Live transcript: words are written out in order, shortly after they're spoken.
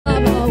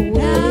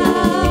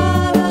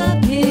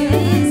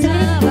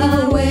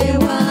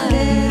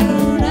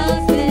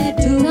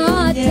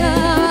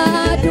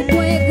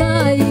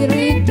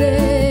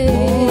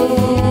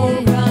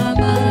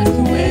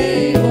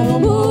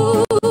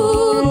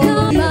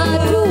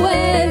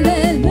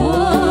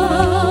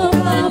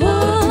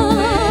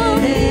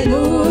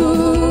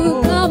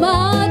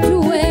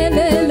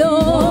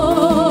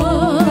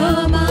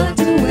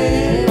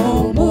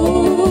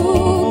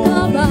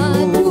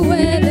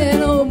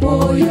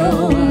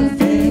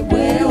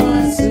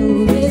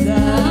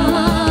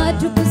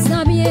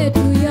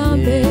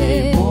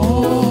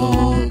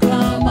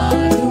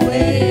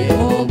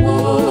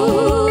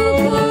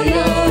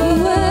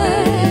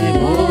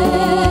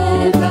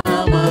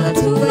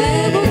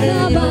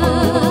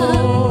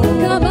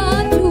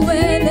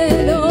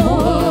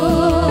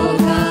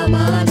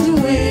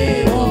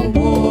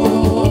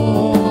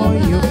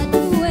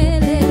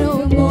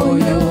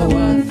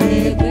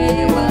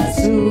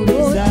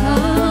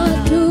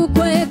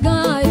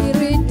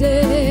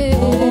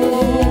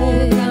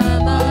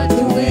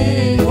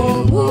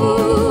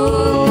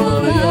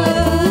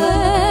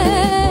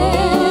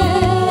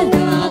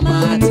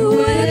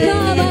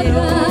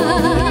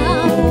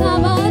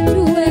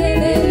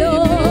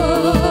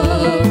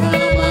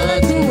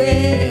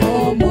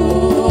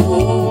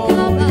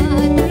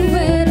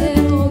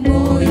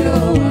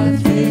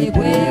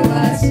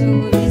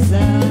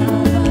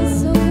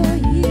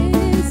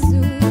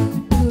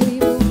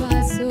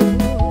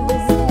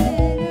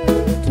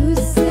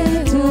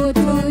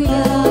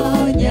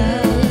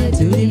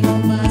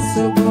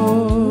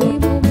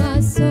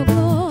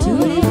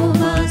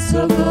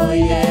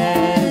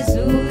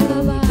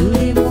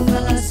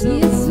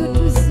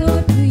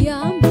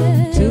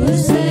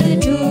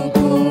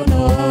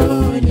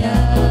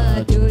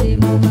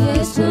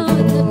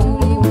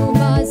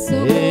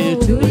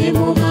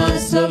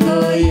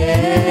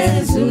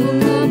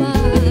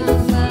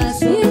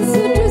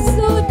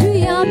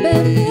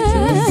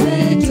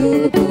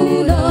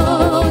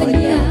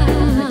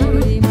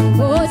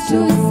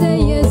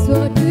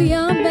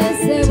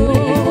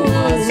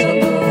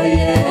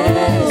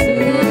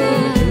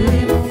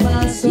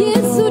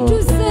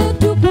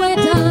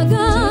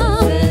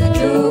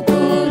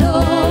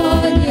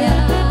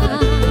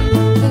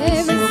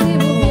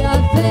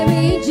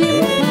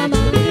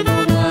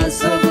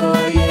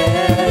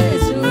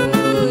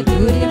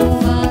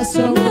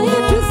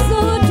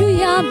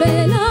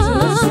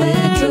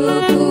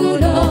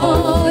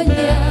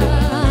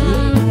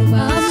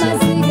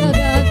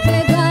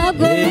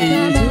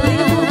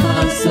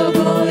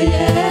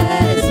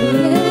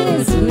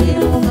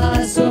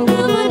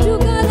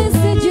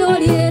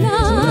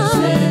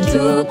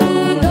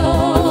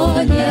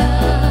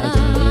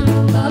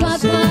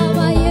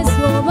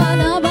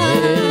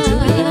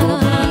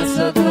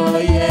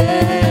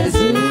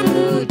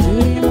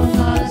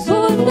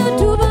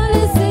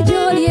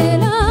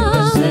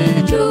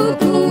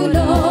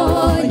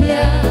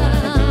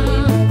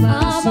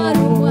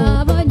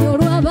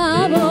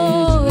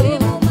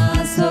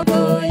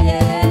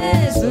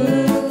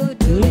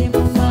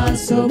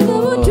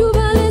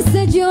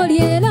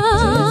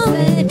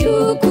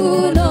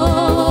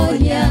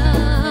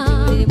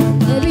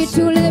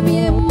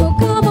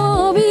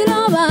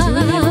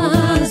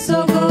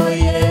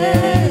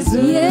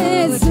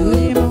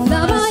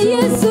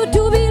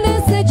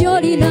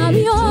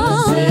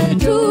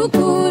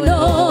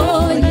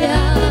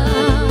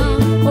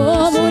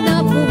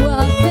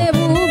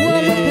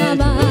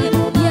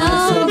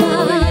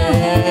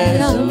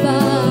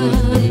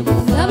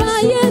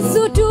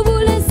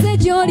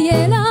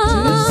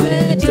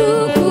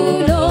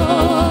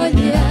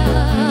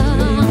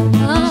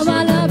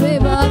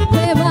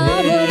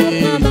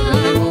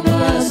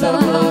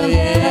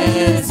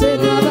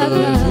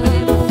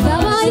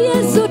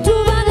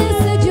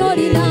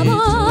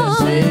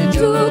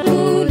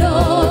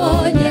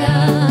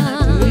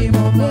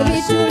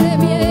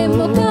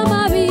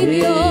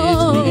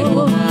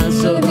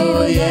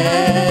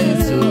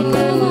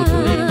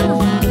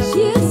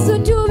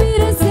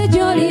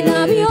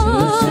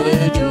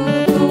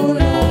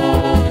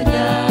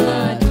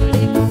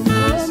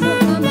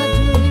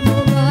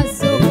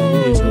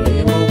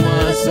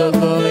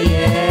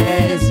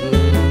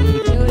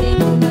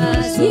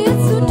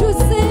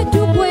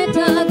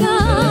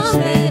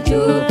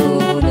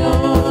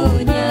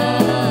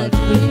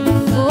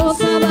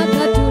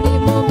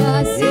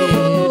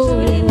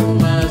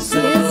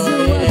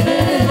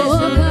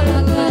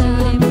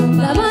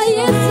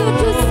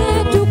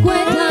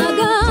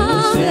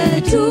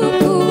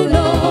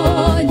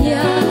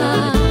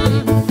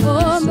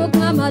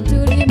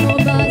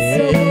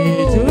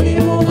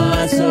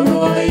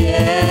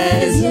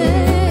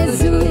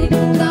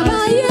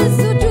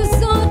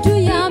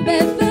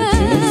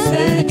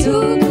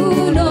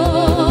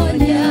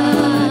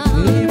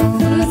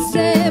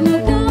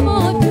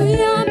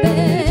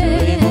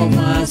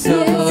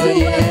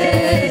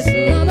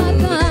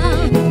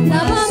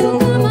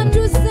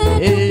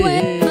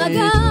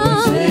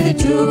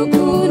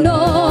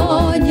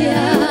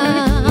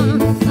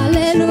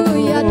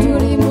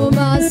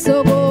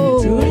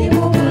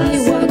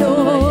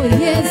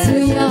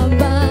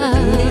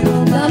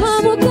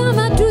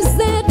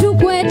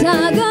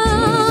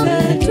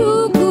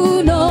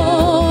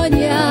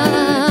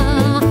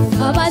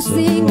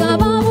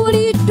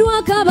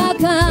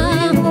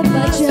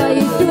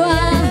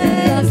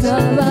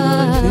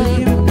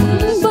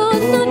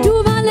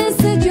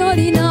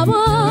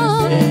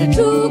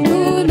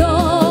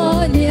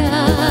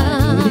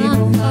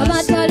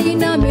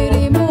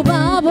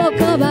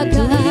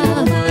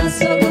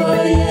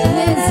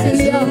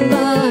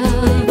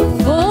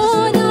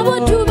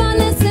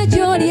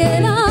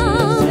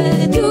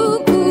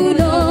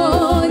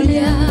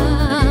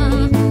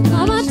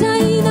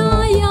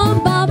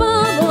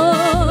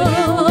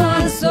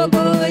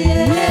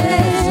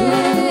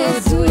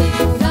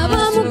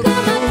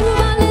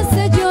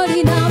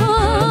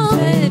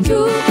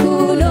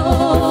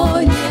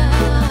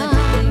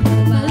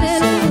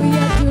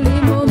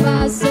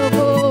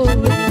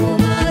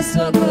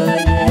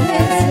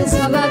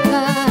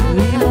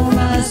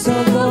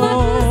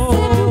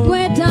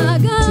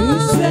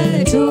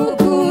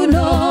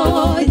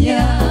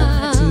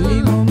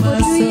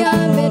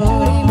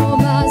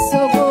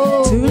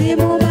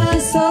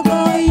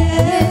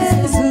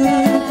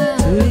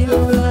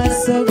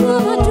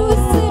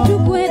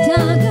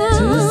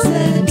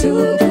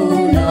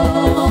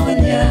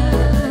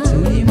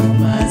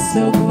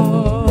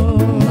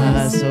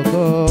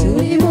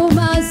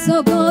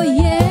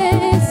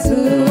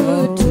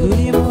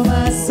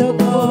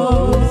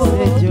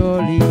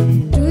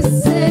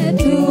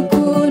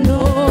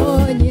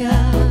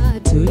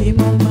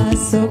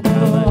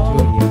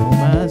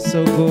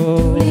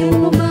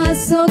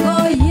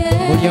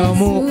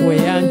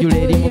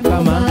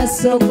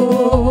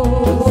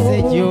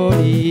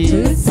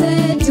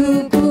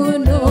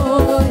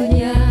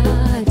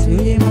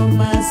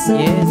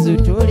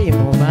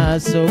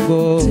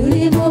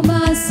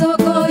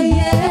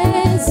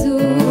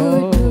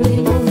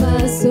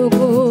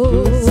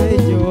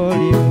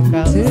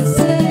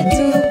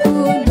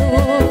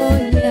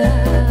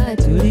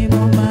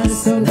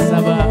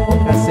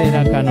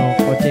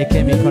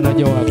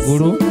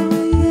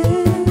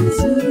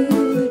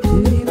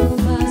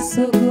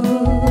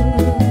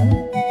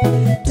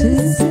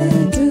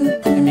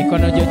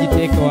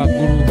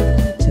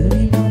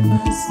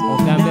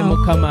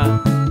Mukama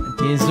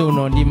nti nze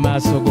uno ndi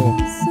maaso go.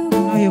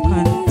 Now you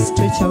can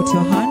stretch out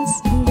your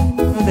hands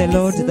to the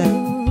Lord that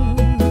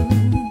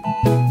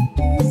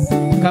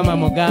Mukama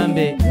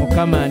mugambe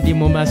Mukama ndi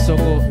mu maaso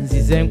go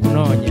nzize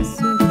nkunoonya.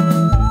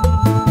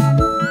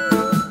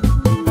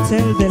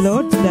 tell the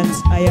Lord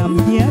that I am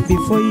here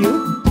before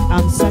you.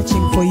 I'm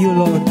searching for you,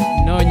 Lord.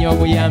 Noonya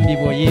obuyambi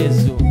bwo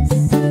Yesu.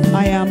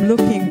 I am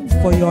looking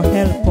for your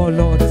help, O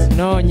Lord.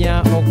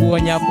 Noonya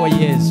okuwonya kwo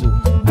Yesu.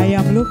 I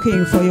am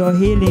looking for your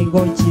healing,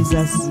 O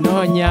Jesus.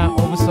 Noonya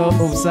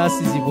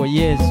obusaasizi bwo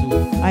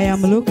Yesu. I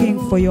am looking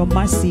for your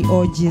mercy,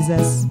 O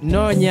Jesus.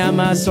 Noonya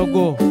amaaso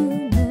go.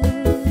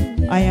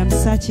 I am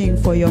searching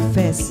for your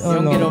face, O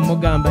Yongera Lord.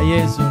 omugamba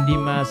Yesu ndi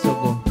maaso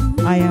go.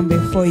 I am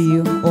before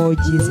you, O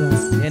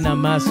Jesus. Ena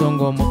maaso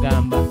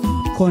ng'omugamba.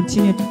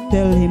 Continue to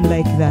tell him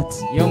like that.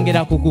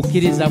 Yongera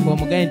kukukkiriza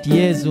kw'omugambe nti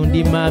Yesu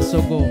ndi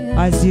maaso go.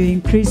 As you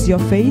increase your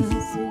faith,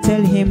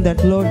 tell him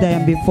that, Lord, I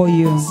am before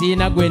you.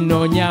 Siina gwe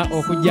nnoonya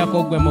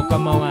okuggyako gwe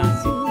Mukama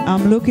wange.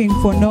 I'm looking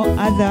for no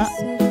other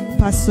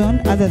person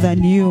other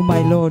than you,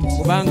 my Lord.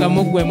 Kubanga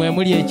mu ggwe mwe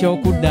muli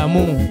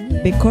eky'okuddamu.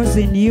 Because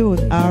in you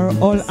are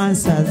all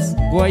answers.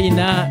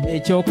 Gw'olina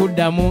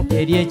eky'okuddamu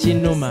eri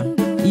ekinnuma.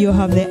 You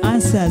have the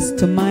answers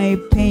to my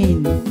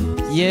pain.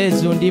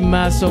 Yesu ndi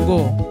maaso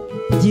go.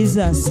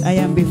 Jesus, I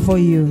am before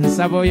you.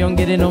 Nsaba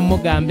oyongere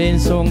n'omugamba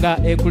ensonga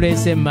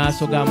ekuleese mu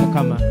maaso ga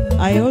Mukama.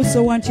 I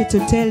also want you to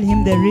tell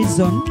him the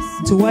reason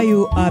to why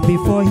you are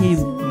before him.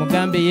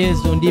 Mugambe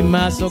Yesu ndi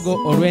maaso go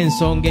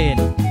olw'ensonga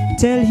eno.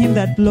 Tell him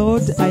that,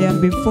 Lord, I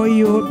am before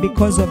you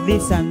because of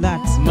this and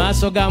that.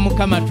 Maaso ga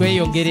Mukama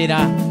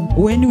tweyogerera.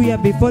 When we are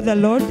before the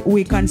Lord,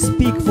 we can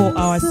speak for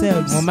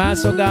ourselves. Mu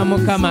maaso ga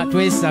Mukama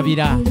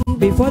twesabira.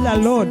 Before the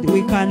Lord,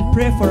 we can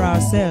pray for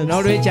ourselves.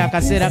 N'olwekyo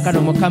akaseera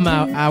kano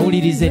Mukama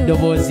awuliriza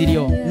eddoboozi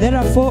lyo.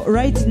 Therefore,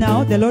 right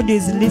now, the Lord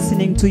is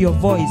listening to your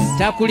voice.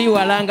 Takuli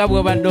wala nga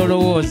bw'obadde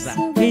olowooza.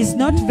 He is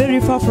not very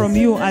far from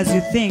you as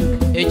you think.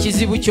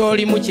 Ekizibu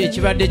ky'olimu kye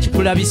kibadde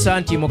kikulabisa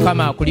nti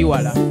Mukama akuli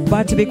wala.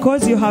 But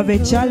because you have a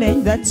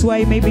challenge, that's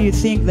why maybe you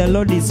think the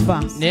Lord is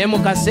far. Naye mu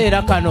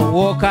kaseera kano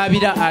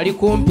w'okaabira ali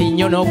kumpi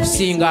nnyo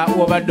n'okusinga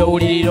w'obadde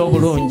owulirira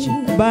obulungi.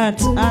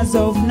 But as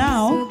of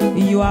now,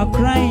 you are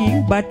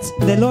crying, but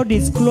the Lord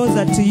is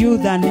closer to you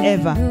than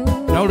ever.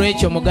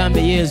 N'olwekyo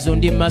mugambe Yesu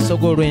ndi mu maaso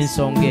go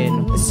olw'ensonga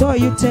eno. So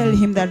you tell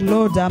him that,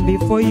 Lord, I'm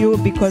before you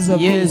because of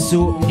this.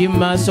 Yesu ndi mu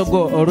maaso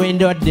go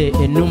olw'endwadde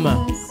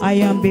ennuma. I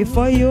am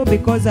before you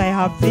because I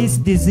have this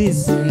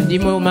disease. Ndi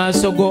mu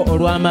maaso go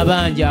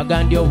olw'amabanja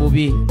agandi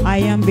obubi. I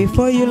am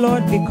before you,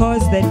 Lord,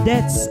 because the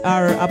debts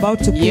are about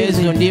to kill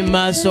Yesu me. ndi mu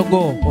maaso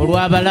go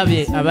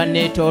olw'abalabe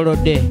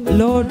abanneetoolodde.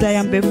 Lord, I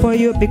am before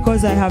you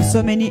because I have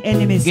so many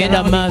enemies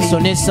Genda surrounding maaso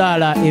me. ne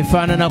Saala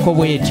efaananako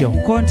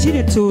bw'etyo.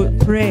 Continue to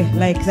pray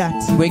like that.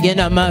 Bwe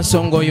genda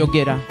maaso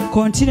ng'oyogera.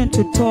 Continue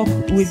to talk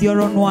with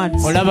your own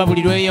words. Olaba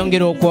buli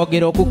lweyongera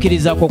okwogera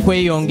okukkiriza kwo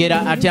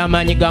kweyongera ate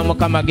amaanyi ga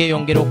Mukama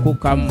geeyongera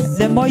okukkamu.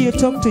 The more you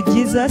talk to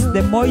Jesus,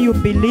 the more you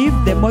believe,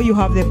 the more you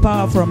have the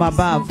power from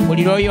above.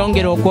 Buli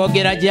lw'oyongera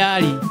okwogera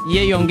gy'ali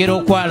yeeyongera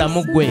okwala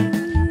mu ggwe.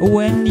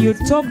 When you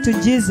talk to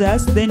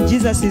Jesus, then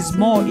Jesus is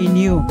more in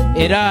you.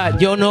 Era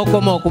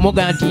gy'onookoma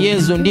okumuga nti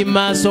Yesu ndi mu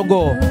maaso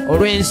go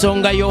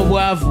olw'ensonga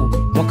y'obwavu.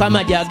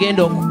 Mukama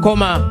gy'agenda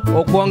okukoma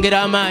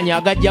okwongera amaanyi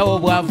agaggyawo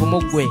obwavu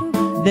mu ggwe.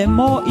 The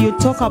more you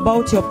talk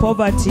about your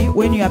poverty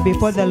when you are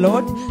before the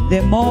Lord,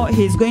 the more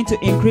He's going to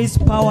increase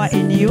power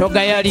in you. He will be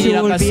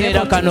able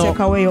to take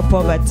away your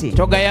poverty.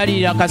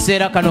 Togayalira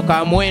akaseera kano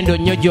ka muwendo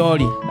nnyo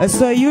gy'oli.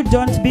 So you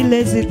don't be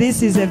lazy.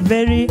 This is a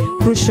very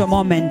crucial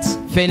moment.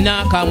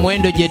 Ffenna ka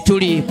muwendo gye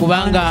tuli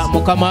kubanga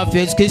Mukama waffe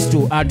Yesu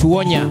Kristo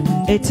atuwonya.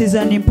 It is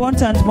an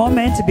important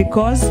moment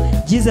because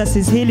Jesus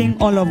is healing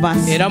all of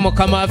us. Era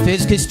Mukama waffe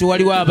Yesu Kristo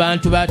waliwo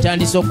abantu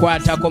batandise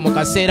okwatako mu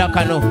kaseera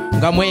kano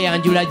nga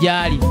mweyanjula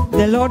gy'ali.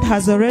 The Lord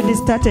has already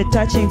started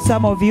touching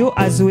some of you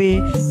as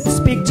we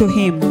speak to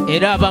Him.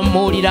 Era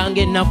abamuwulira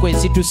ng'ennaku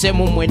esituse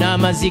mu mmwe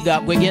n'amaziga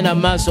gwe genda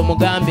mu maaso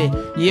mugambe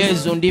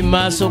Yesu ndi mu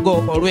maaso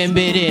go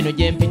olw'embeera eno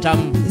gye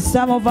mpitamu.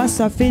 Some of us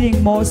are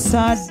feeling more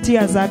sad,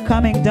 tears are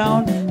coming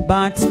down,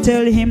 but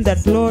tell Him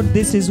that, Lord,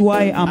 this is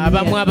why I'm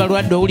Abamu here.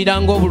 abalwadde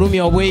owulira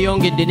ng'obulumi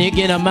obweyongedde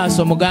n'egenda mu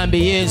maaso mugambe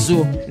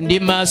Yesu ndi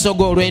mu maaso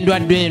go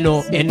olw'endwadde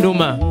eno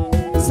ennuma.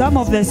 Some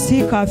of the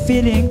sick are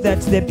feeling that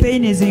the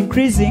pain is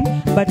increasing,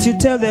 but you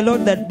tell the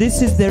Lord that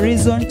this is the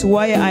reason to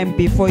why I'm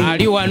before you.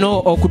 Ali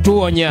wano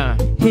okutuwonya.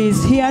 He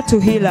is here to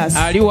heal us.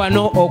 Ali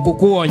wano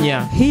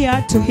okukuwonya.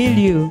 Here to heal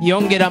you.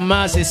 Yongera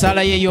maaso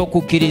essaala ye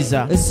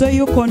y'okukkiriza. So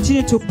you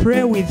continue to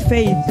pray with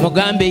faith.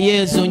 Mugambe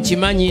Yesu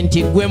nkimanyi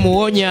nti gwe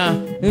muwonya,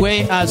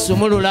 gwe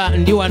asumulula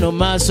ndi wano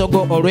maaso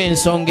go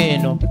olw'ensonga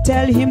eno.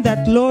 Tell Him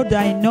that, Lord,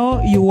 I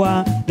know you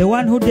are the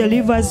one who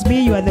delivers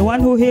me, you are the one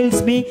who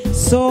heals me,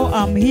 so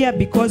I'm here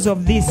because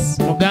of this.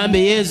 Mugambe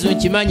Yesu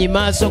nkimanyi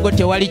maaso go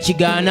tewali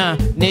kigaana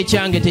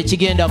n'ekyange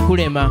tekigenda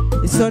kulema.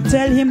 So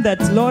tell Him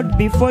that, Lord,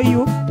 before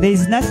you there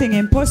is nothing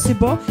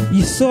impossible,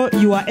 so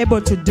you are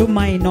able to do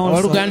mine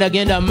also. Oluganda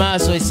genda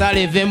maaso essaala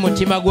eve mu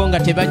mutima gwo nga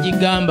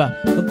tebagigamba.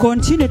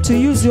 Continue to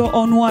use your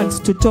own words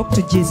to talk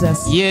to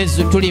Jesus.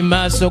 Yesu tuli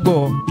maaso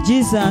go.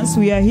 Jesus,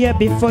 we are here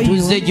before you.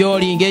 Tuzze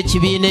gy'oli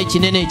ng'ekibiina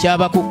ekinene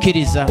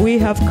eky'abakukkiriza. We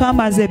have come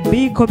as a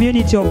big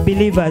community of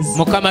believers.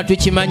 Mukama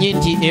tukimanyi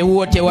nti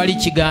ewuwo tewali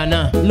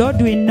kigaana.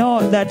 Lord, we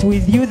know that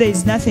with you there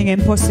is nothing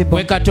impossible.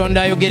 Bwe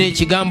Katonda ayogera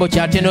ekigambo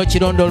ky'ate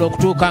n'okirondoola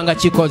okutuuka nga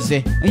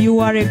kikoze. You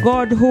are a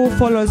God who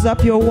follows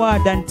up your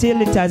word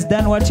until it has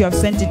done what you have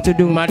sent it to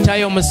do.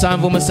 Matayo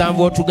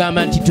 7:7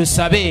 otugamba nti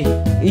tusabe.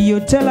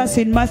 You tell us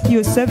in Matthew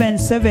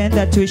 7:7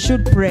 that we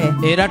should pray.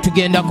 Era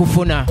tugenda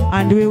kufuna.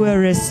 And we will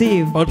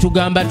receive.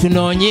 Otugamba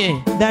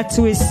tunoonye. That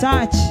we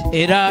search.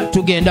 Era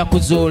tugenda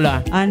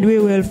kuzuula. And we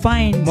will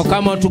find.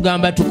 Mukama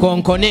otugamba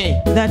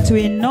tukonkone. That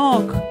we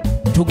knock.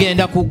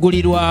 Tugenda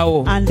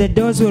kugulirwawo. And the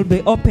doors will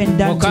be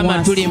opened unto us.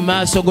 Mukama tuli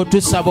maaso go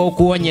tusaba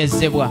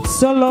okuwonyezebwa.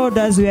 So Lord,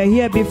 as we are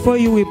here before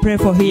you, we pray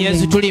for healing.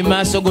 Yesu tuli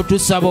maaso go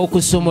tusaba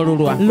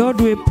okusumululwa. Lord,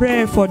 we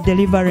pray for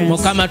deliverance.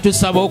 Mukama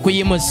tusaba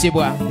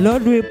okuyimusibwa.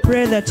 Lord, we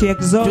pray that you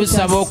exalt us.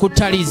 Tusaba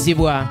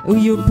okutalizibwa.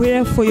 You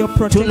pray for your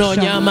protection.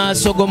 Tunoonya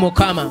amaaso go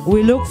Mukama.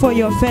 We look for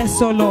your face,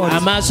 O Lord.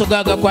 Amaaso go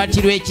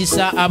agakwatirwa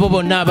ekisa abo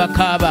bonna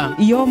abakaaba.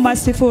 Your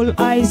merciful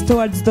eyes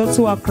towards those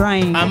who are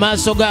crying.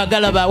 Amaaso go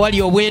agalaba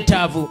awali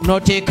obwetaavu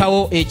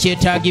n'oteekawo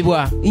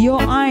ekyetaagibwa.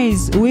 Your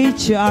eyes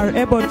which are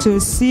able to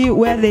see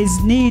where there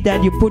is need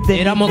and you put them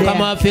era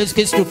Mukama waffe Yesu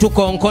Kristo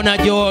tukonkona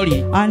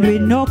gy'oli. And we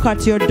knock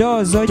at your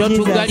doors, O Jesus.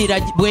 Totugalira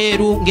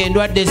bweru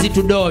ng'endwadde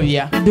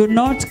zitudoobya. Do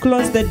not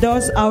close the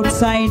doors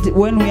outside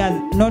when we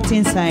are not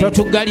inside.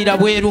 Totugalira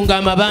bweru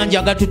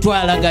ng'amabanja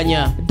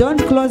gatutwalaganya.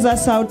 Don't close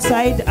us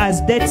outside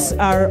as debts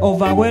are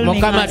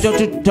overwhelming Mukama us.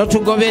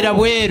 totugobera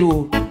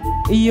bweru.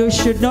 You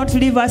should not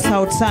leave us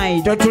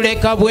outside.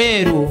 Totuleka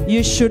bweru.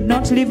 You should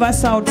not leave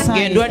us outside.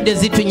 Ng'endwadde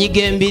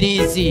zitunyiga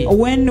embiriizi.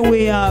 When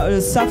we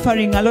are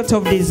suffering a lot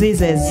of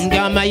diseases.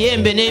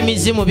 Ng'amayembe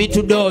n'emizimu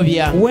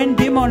bitudoobya. When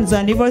demons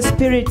and evil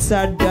spirits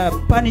are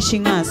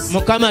punishing us.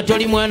 Mukama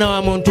toli mwana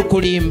wa muntu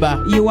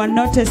kulimba. You are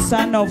not a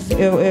son of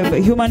a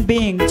human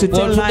being to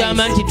tell lies.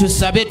 Otugamba nti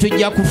tusabe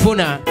tujja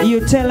kufuna. You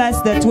tell us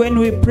that when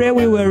we pray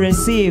we will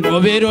receive.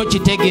 Obeera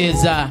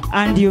okitegeeza.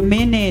 And you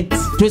mean it.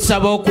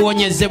 Tusaba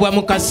okuwonyezebwa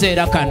mu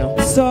kaseera kano.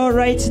 So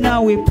right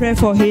now we pray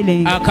for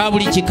healing.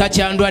 Akabuli kika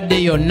kya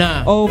ndwadde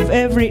yonna. Of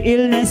every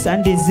illness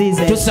and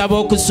diseases. Tusaba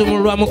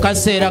okusumululwa mu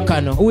kaseera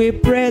kano. We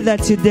pray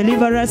that you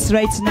deliver us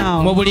right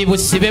now. Mu buli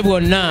busibe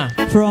bwonna.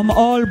 From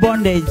all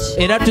bondage.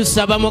 Era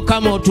tusaba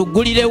Mukama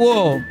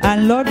otugulirewo.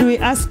 And Lord, we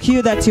ask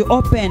you that you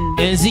open.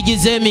 Enzigi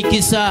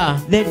z'emikisa.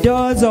 The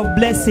doors of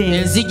blessing.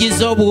 Enzigi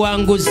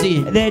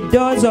z'obuwanguzi. The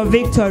doors of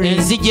victory.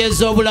 Enzigi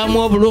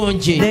ez'obulamu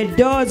obulungi. The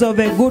doors of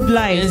a good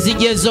life.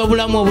 Enzigi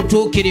ez'obulamu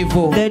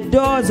obutuukirivu. The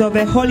doors of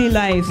a holy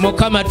life.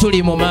 Mukama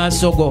tuli mu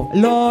maaso go.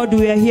 Lord,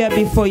 we are here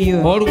before you.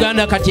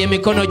 Oluganda kati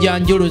emikono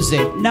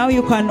gyanjuluze. Now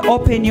you can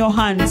open your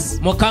hands.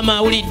 Mukama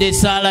awulidde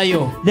essaala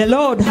yo. The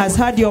Lord has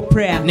heard your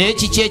prayer. Naye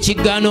kiki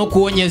ekigaana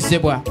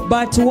okuwonyezebwa?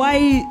 But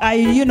why are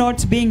you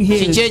not being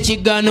healed? Kiki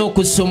ekigaana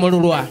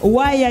okusumululwa?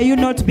 Why are you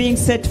not being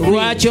set free?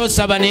 Lwaki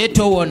osaba naye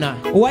towona?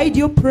 Why do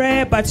you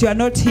pray but you are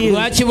not healed?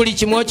 Lwaki buli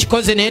kimu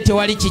okikoze naye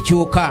tewali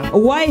kikyuka?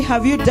 Why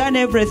have you done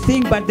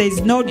everything but there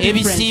is no difference?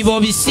 Ebisiibo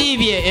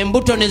bisiibye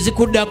embuto ne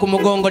zikudda ku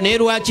mugongo naye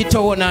lwaki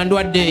towona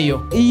ndwadde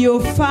eyo? You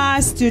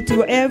fast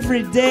to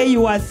every day,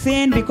 you are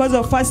thin because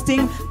of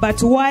fasting,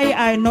 but why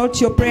are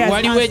not your prayers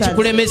waliwo answered?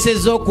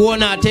 ekikulemesezza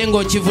okuwona ate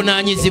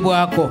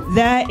ng'okivunaanyizibwako.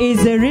 There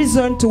is a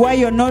reason to why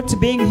you're not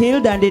being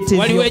healed and it is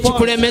waliwo your fault.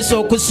 ekikulemesa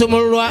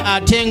okusumululwa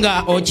ate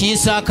nga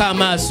okiyisaako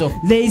amaaso.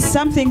 There is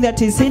something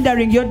that is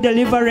hindering your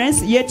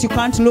deliverance, yet you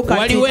can't look at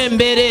waliwo it.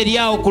 embeera eri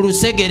awo ku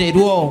lusegere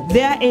lwo.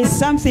 There is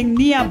something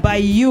nearby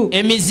you.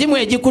 Emizimu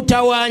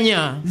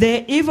egikutawaanya.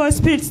 The evil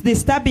spirits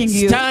disturbing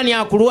you. Sitaani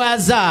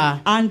akulwaza.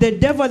 And the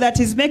devil that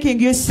is making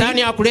you sick.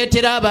 Sitaani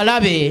akuleetera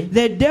abalabe.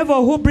 The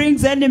devil who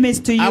brings enemies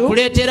to you.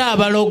 Akuleetera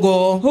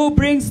abalogo. Who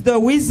brings the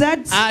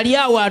wizards. Ali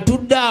awo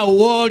atudde awo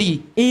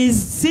w'oli.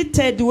 Is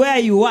seated where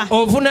you are.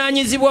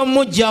 Ovunaanyizibwa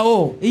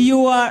mumuggyawo.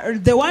 You are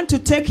the one to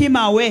take him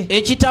away.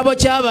 Ekitabo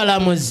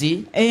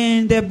ky'Abalamuzi.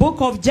 In the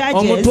book of Judges.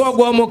 Omutwe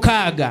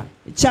ogw'omukaaga.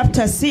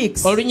 Chapter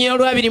 6. Olunyiriri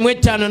olw'abirimu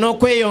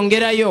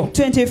n'okweyongerayo.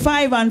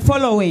 25 and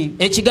following.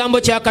 Ekigambo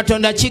kya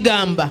Katonda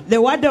kigamba. The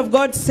word of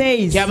God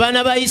says.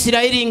 Abaana ba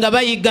Isirayiri nga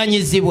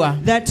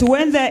bayigganyizibwa. That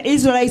when the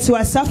Israelites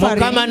were suffering.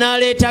 Mukama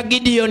n'aleeta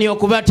Gideoni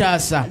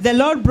okubataasa. The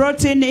Lord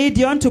brought in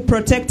Gideon to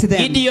protect them.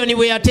 Gideoni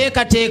bwe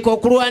yateekateeka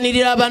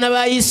okulwanirira abaana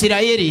ba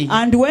Isirayiri.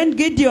 And when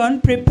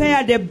Gideon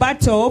prepared a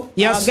battle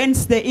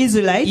against the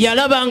Israelites.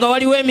 Yalaba nga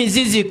waliwo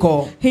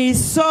emiziziko. He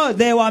saw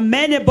there were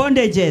many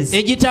bondages.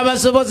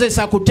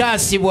 Egitabasobozesa kutaasa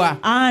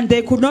and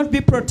they could not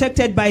be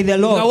protected by the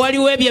Lord.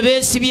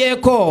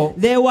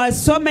 There were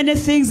so many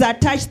things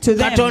attached to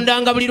them.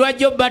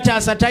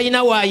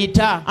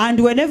 And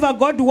whenever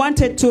God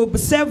wanted to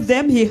save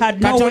them, he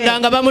had no way.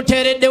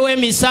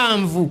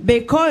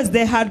 Because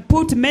they had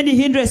put many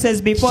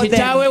hindrances before them.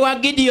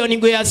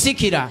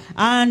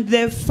 And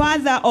the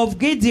father of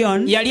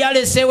Gideon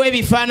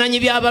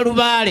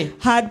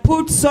had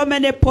put so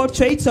many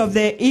portraits of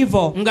the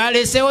evil.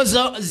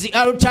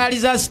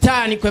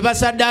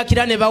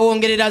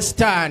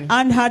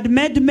 And had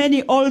made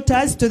many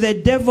altars to the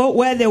devil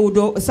where they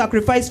would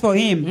sacrifice for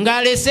him.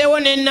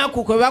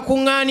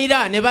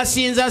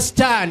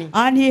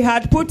 And he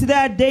had put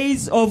their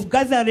days of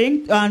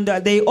gathering and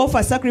they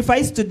offer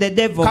sacrifice to the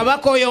devil.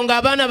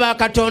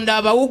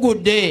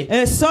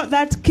 So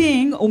that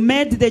king who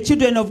made the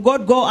children of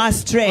God go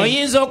astray.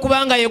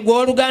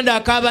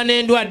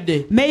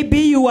 Maybe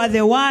you are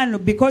the one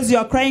because you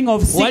are crying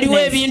of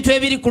sickness.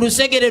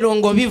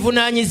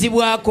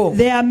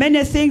 There are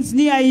many things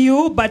near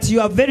you, but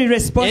you are very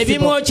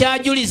responsible.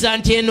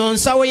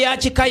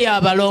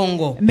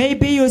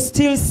 Maybe you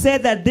still say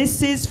that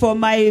this is for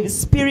my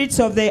spirits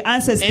of the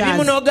ancestors.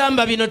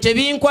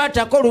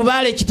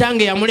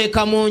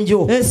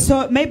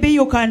 So maybe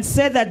you can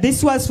say that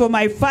this was for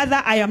my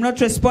father, I am not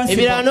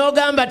responsible.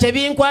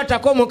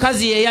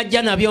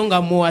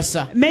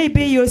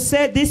 Maybe you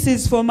say this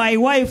is for my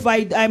wife,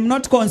 I am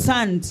not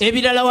concerned.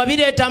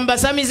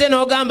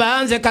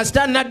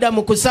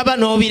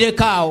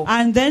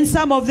 And then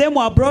some of them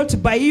were brought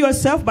by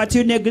yourself, but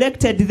you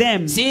neglected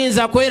them.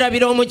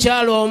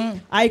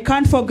 I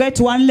can't forget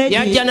one lady.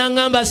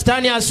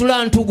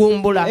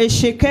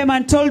 She came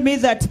and told me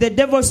that the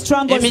devil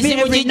strangles me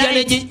every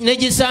night.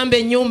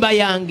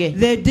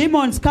 The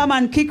demons come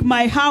and kick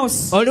my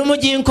house.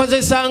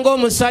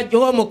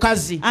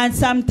 And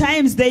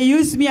sometimes they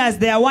use me as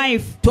their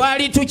wife.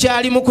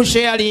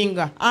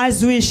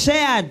 As we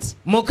shared.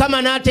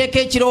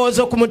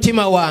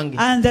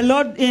 And the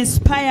Lord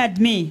inspired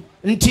me.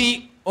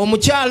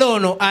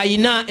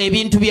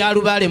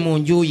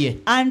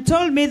 And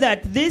told me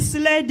that this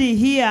lady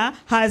here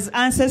has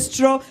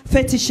ancestral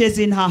fetishes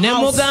in her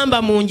house.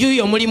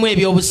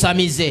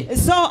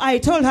 So I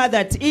told her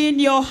that in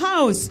your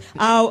house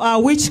are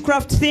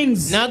witchcraft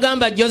things.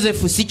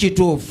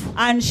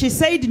 And she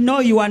said, no,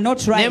 you are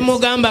not right.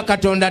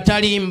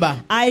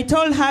 I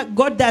told her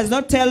God does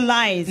not tell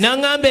lies.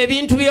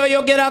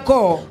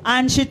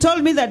 And she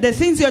told me that the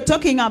things you're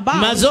talking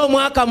about,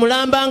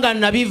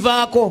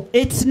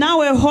 it's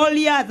now a whole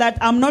year that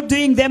I'm not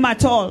doing them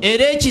at all.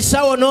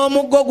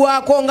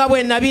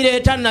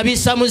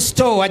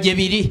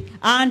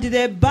 And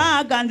the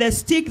bag and the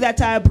stick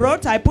that I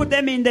brought, I put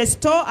them in the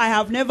store. I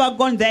have never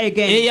gone there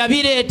again.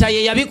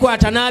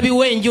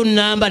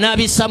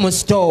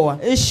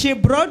 She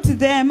brought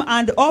them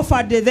and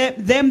offered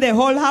them the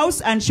whole house,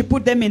 and she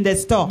put them in the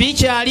store.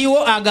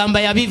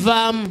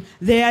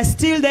 They are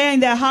still there in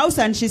the house,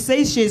 and she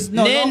says she's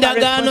no longer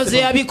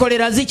responsible.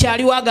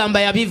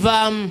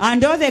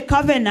 And all the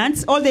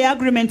covenants, all the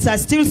agreements are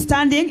still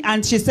standing,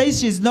 and she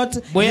says she's not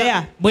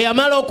there.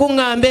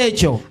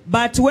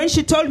 But when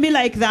she told me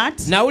like that,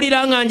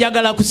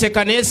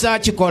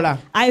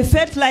 I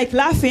felt like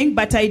laughing,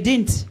 but I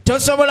didn't.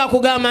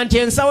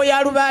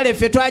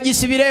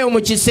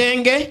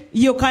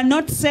 You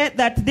cannot say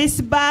that this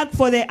bag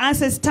for the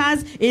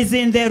ancestors is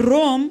in the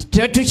room,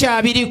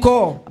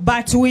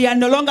 but we are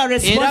no longer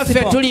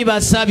responsible.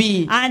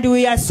 And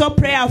we are so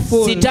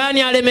prayerful.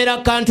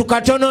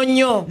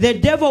 The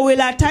devil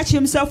will attach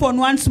himself on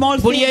one small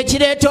thing.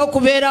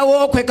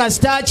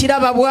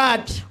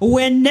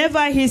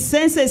 Whenever he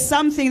senses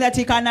something that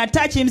he can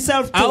attach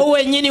himself to,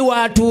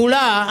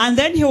 and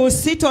then he will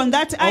sit on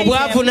that item,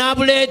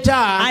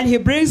 and he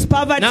brings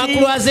poverty,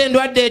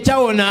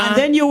 and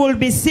then you will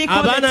be sick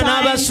all the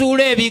time,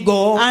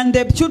 and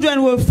the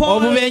children will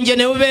fall,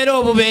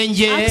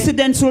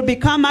 accidents will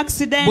become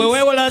accidents.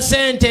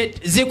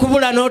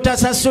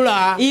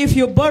 If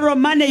you borrow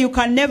money, you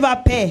can never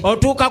pay.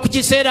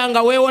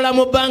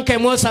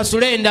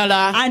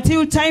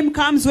 Until time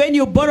comes when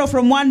you borrow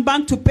from one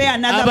bank to pay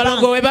another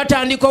bank.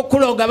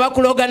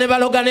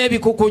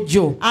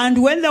 And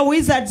when the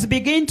wizards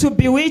begin to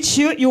bewitch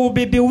you, you will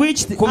be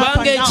bewitched up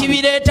and down.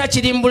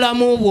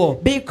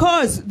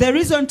 Because the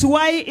reason to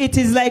why it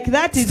is like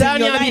that is in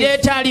your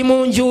life.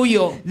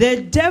 The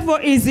devil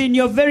is in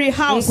your very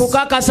house.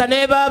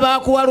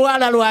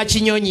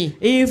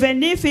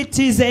 Even if it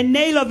is a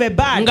nail of a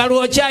bird,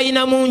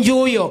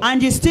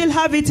 and you still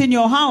have it in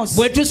your house.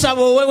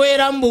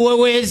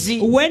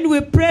 When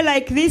we pray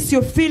like this,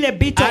 you feel a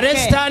bit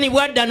okay.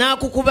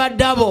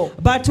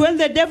 But when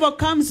the devil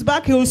comes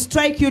back, he will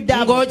strike you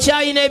double.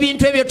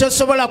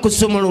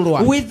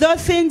 With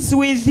those things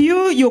with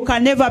you, you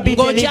can never be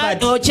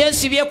delivered.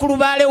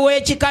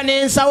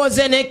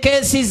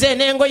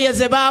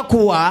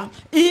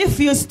 If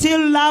you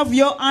still love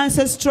your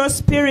ancestral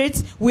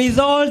spirits with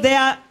all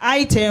their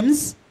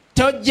items,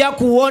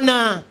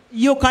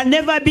 you can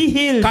never be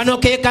healed. Kano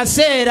ke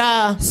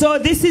kaseera. So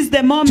this is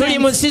the moment. Tuli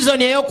mu season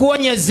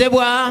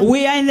ey'okuwonyezebwa.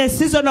 We are in the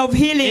season of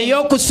healing.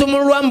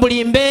 Ey'okusumululwa mu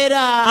buli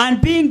mbeera.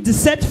 And being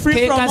set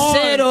free from all. Ke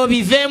kaseera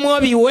obiveemu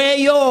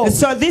obiweeyo.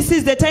 So this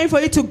is the time for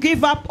you to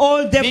give up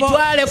all devil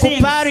bitwale ku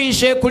things.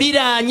 parish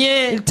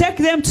ekuliraanye. Take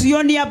them to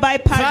your nearby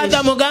parish.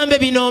 Father mugambe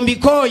bino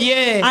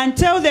mbikooye. And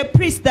tell the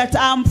priest that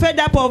I'm fed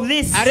up of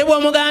this. Ate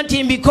bw'omugamba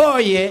nti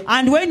mbikooye.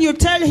 And when you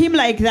tell him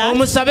like that,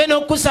 omusabe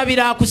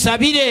n'okusabira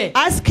akusabire.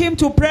 ask him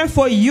to pray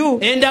for you.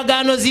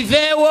 Endagaano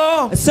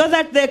ziveewo. So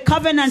that the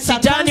covenants are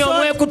cancelled. Sitaani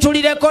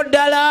omwekutulireko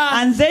ddala.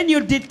 And then you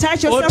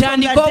detach yourself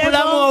from the otandika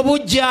obulamu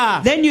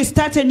obujja. Then you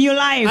start a new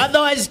life.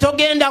 Otherwise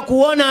togenda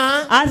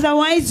kuwona.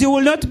 Otherwise you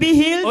will not be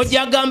healed.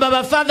 Ojja gamba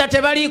bafather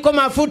tebaliiko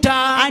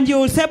mafuta. And you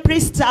will say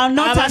priests are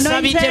not anointed.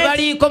 Abasabi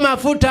tebaliiko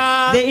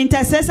mafuta. The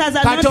intercessors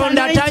are not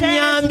anointed.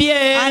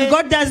 And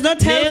God does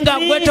not help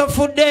me.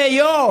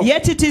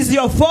 Yet it is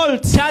your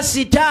fault. So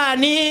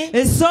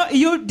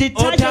you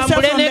detach yourself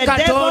from the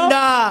devil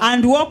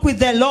and walk with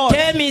the Lord.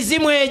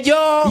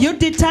 You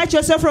detach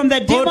yourself from the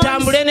demons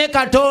and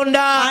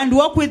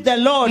walk with the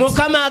Lord.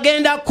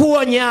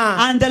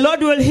 And the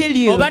Lord will heal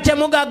you.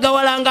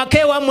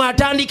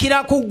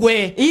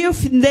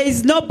 If there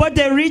is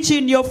nobody rich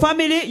in your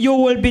family, you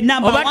will be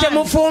number one.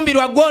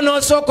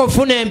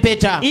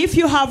 If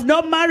you have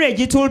no marriage,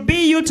 it will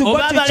be you to go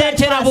to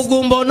church first.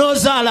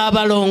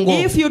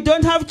 If you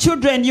don't have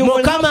children, you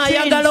will have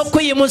twins.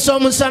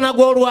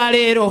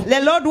 The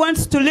Lord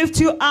wants to lift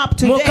you up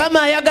today.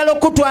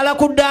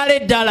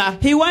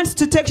 He wants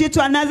to take you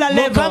to another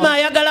level.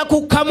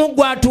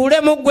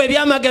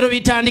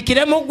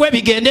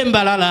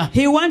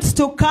 He wants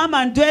to come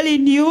and dwell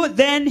in you,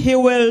 then he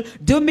will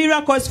do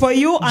miracles for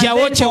you and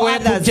then for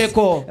others.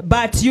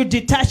 But you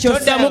detach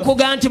yourself.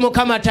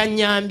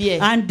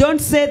 And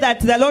don't say that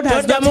the Lord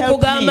has not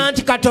helped me.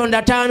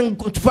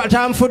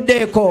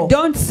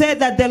 Don't say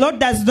that the Lord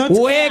does not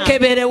care.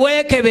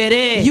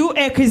 You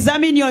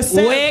examine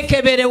yourself.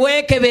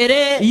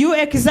 You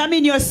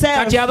examine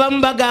yourself.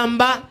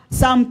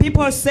 Some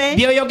people say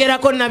that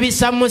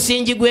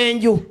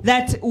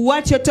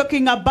what you're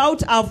talking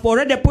about, I've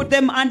already put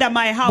them under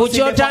my house.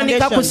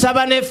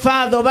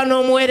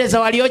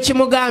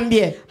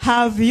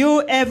 Have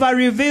you ever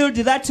revealed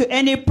that to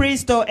any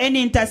priest or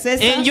any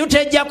intercessor?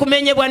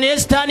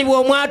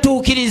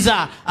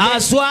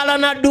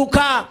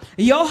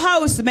 Your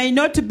house may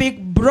not be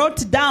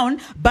brought down,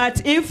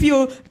 but if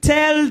you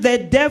tell the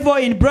devil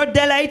in broad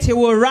daylight, he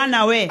will run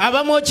away.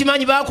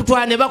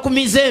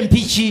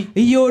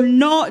 You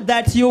know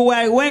that you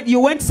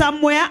went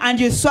somewhere and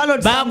you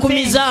swallowed something.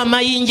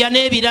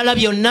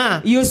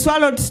 You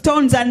swallowed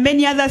stones and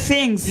many other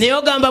things.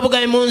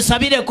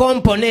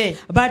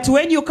 But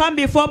when you come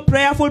before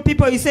prayerful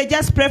people, you say,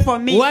 just pray for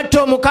me. You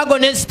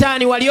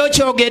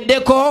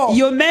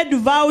made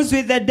vows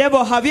with the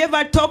devil. Have you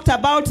ever talked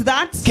about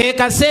that?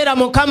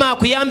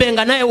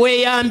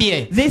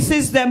 This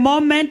is the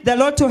moment the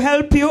Lord to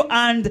help you,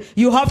 and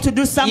you have to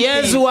do something.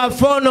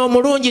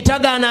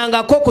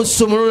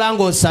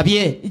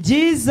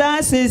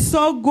 Jesus is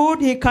so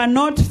good, he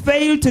cannot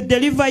fail to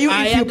deliver you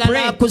if you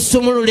pray.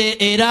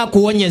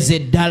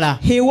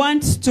 He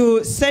wants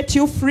to set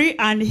you free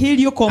and heal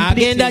you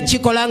completely.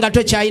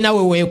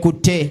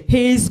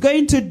 He is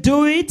going to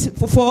do it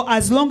for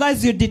as long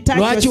as you detach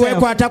yourself.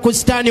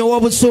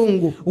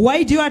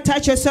 Why do you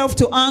attach yourself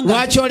to anger?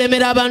 Why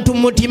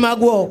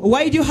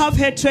do you have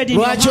hatred in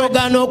your heart?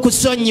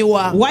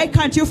 Why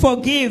can't you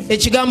forgive?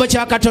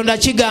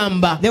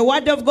 The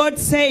word of God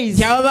says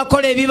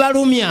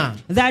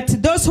that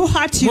those who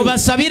hurt you,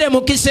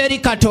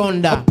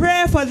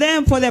 pray for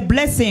them for the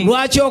blessing.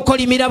 Why do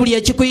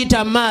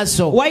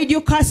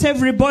you curse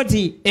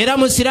everybody?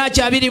 And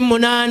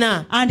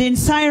in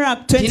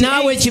Sirach 28,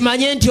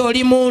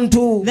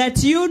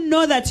 that you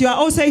know that you are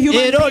also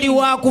human being,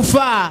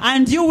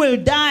 and you will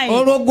die.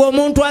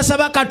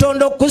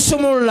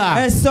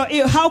 So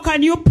how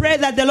can you pray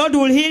that the Lord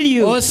will heal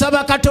you?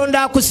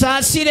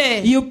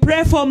 You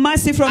pray for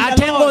mercy from the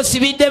Lord,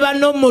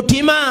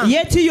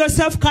 yet you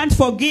yourself can't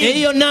forgive.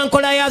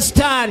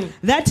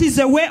 That is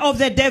the way of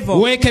the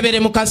devil.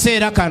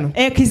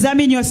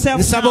 Examine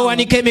yourself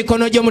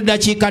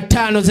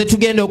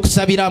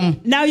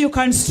now. You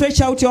can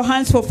stretch out your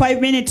hands for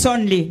 5 minutes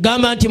only.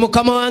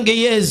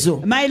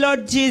 My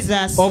Lord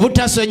Jesus,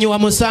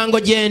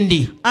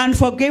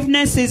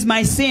 unforgiveness is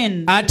my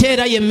sin, and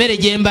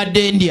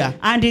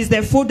is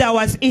the food I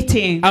was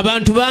eating.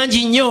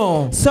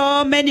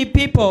 So many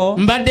people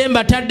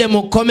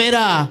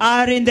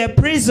are in the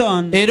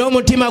prison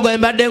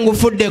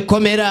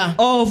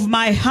of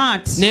my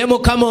heart.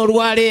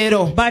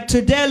 But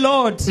today,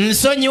 Lord,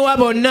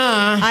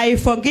 I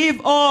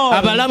forgive all,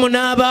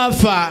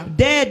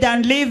 dead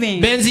and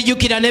living,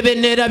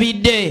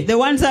 the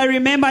ones I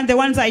remember and the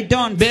ones I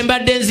don't, the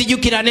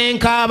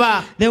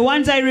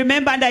ones I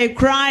remember and I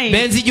cry,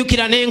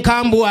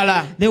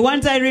 the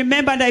ones I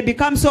remember and I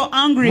become so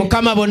angry.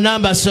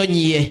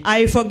 mbasonyiye.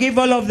 I forgive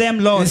all of them,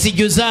 Lord.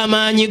 Nsijuza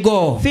amaanyi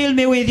go. Fill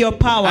me with your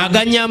power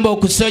aganyamba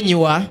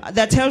okusonyiwa.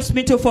 that helps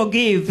me to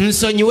forgive.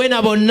 Nsonyiwe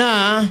na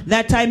bonna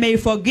that I may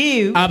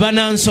forgive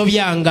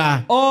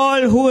abanansobyanga.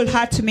 all who will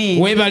hurt me.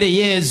 Webale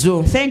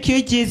Yesu. Thank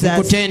you, Jesus.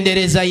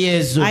 Nkutendereza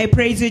Yesu. I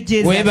praise you,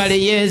 Jesus. Webale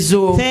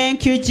Yesu.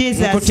 Thank you,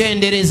 Jesus.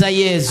 Nkutendereza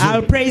Yesu.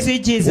 I'll praise you,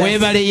 Jesus.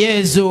 Webale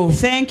Yesu.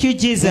 Thank you,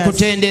 Jesus.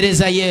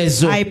 Nkutendereza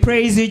Yesu. I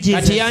praise you,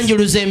 Jesus. Kati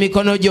yanjuluza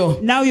emikono gyo.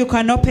 Now you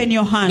can open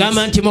your hands.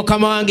 Gamba nti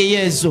Mukama wange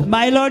Yesu.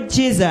 My Lord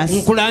Jesus.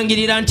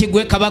 Nkulangirira nti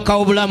gwe kabaka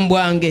obulamu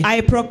bwange.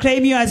 I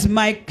proclaim you as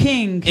my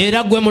King.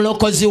 Era gwe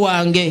mulokozi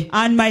wange.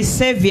 And my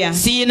Savior.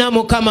 Siina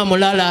mukama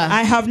mulala.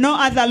 I have no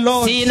other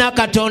Lord. Siina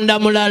katonda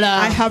mulala.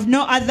 I have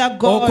no other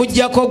God.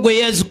 Okujjako gwe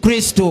Yesu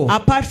Kristo.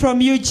 Apart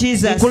from you,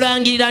 Jesus.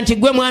 Nkulangirira nti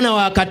gwe mwana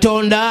wa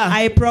Katonda.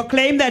 I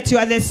proclaim that you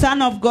are the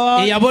Son of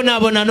God.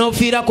 Eyabonaabona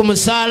n'ofiira ku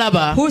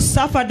musaalaba. Who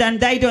suffered and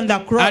died on the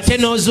cross. Ate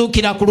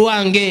n'ozuukira ku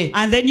lwange.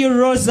 And then you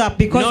rose up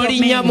because of me.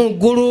 N'olinnya mu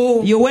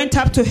ggulu. You went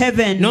up to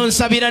heaven.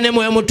 N'onsabira ne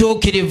Mwoyo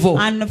Mutuukirivu.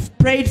 And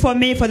prayed for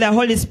me for the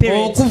Holy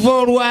Spirit.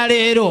 Okuva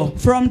olwaleero.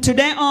 From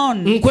today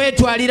on.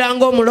 Nkwetwalira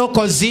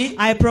ng'omulokozi.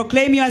 I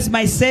proclaim you as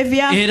my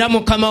Savior. Era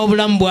mukama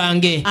obulamu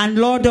bwange. And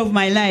Lord of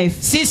my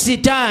life. Si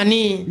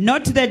sitaani.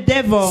 Not the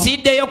devil.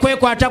 Siddeyo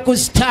kwekwata ku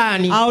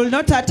sitaani. I will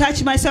not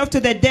attach myself to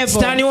the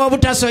devil. Sitaani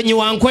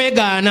w'obutasonyiwa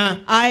nkwegaana.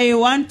 I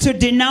want to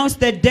denounce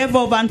the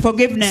devil of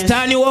unforgiveness.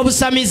 Sitaani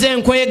w'obusamize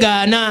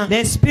nkwegaana.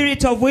 The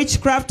spirit of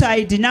witchcraft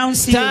I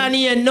denounce you.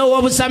 Sitaani yenna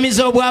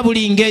ow'obusamize obwa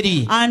buli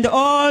ngeri. And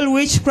all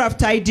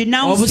witchcraft I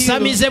denounce you.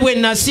 Obusamize bwe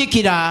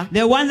nasikira.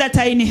 The one that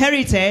I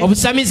inherited.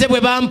 Obusamize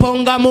bwe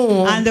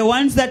bampongamu. And the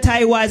ones that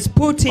I was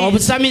put in.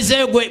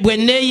 Obusamize bwe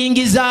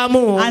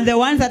neeyingizaamu. And the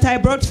ones that I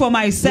brought for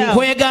myself.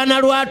 Nkwegaana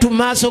lwatu mu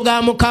maaso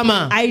ga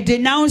Mukama. I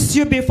denounce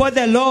you before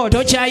the Lord.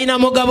 Tokyalina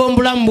mugabo mu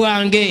bulamu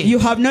bwange. You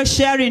have no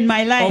share in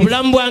my life.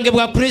 Obulamu bwange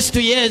bwa Kristo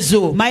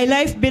Yesu. My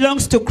life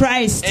belongs to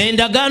Christ.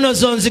 Endagaano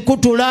zo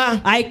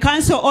nzikutula. I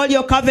cancel all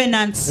your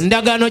covenants.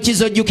 Ndagaano ki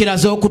z'ojjukira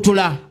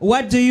z'okutula?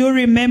 What do you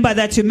remember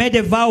that you made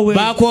a vow with?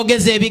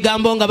 Baakwogeza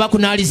ebigambo nga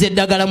bakunaaliza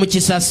eddagala mu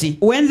kisasi.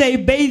 When they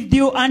bathed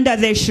you under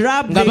the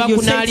shrub, nga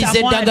you said bakunaaliza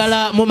some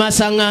eddagala mu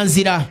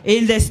masaŋŋanzira.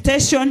 In the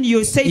station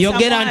you said some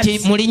yogera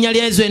nti mu linnya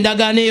lyezo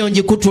endagaano eyo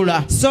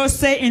njikutula. So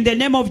say in the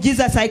name of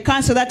Jesus I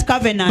cancel that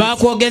covenant.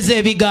 Baakwogeza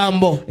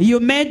ebigambo.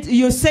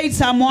 You said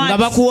some words. Nga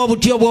bakuwa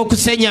obuti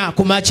obw'okusenya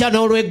ku makya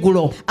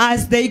n'olweggulo.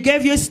 As they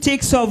gave you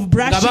sticks of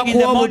brushing in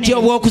the morning. Nga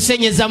bakuwa obuti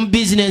obw'okusenyeza mu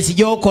bizinensi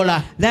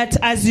gy'okola. That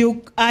as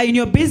you are in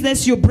your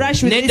business you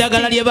brush with this stick.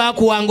 N'eddagala lye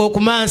baakuwanga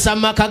okumansa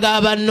mu maka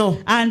ga banno.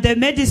 And the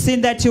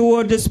medicine that you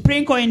would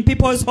sprinkle in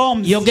people's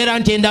homes. Yogera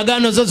nti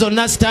endagaano zo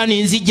zonna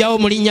Sitaani nzijjawo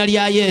mu linnya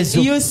lya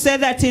Yesu. You say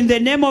that in the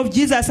name of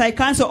Jesus I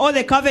cancel all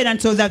the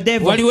covenants of the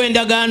devil. Waliwo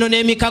endagaano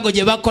n'emikago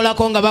gye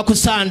bakolako nga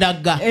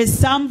bakusandagga.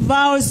 Some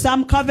vows,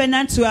 some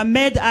covenants were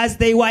made as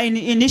they were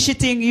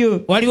initiating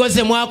you. Waliwo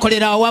ze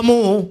mwakolera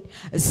awamu.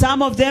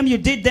 Some of them you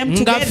did them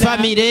together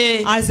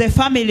as a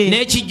family.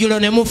 N'ekijjulo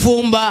ne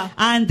mufumba.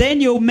 And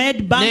then you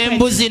made banquets.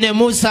 N'embuzi ne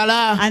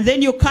musala. And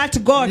then you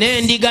cut goats.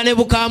 N'endiga ne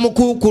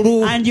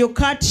bukaamukuukulu. And you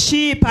cut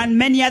sheep and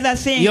many other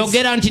things.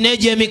 Yogera nti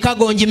n'egyo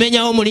emikago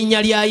ngimenyawo mu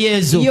linnya lya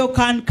Yesu. You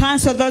can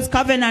cancel those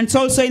covenants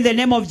also in the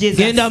name of Jesus.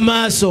 Genda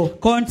maaso.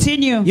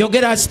 Continue.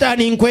 Yogera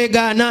Sitaani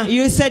nkwegaana.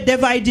 You said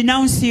devil I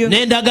denounce you.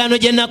 N'endagaano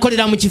gye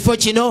nakolera mu kifo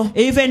kino.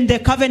 Even the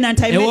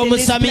covenant I made in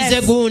this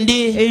place.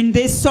 Gundi. In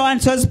this so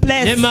and so's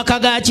place. Ne maka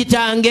ga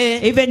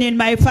kitange. Even in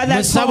my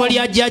father's home. Mu ssabo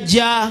lya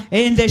jjajja.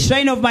 In the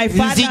shrine of my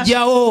father.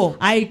 Nzijjawo.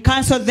 I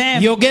cancel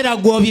them. Yogera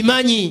gwe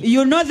obimanyi.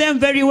 You know them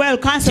very well.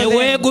 Cancel them.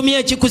 Teweegumya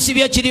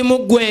ekikusibye kiri mu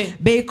ggwe.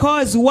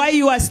 Because why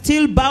you are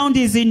still bound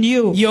is in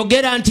you.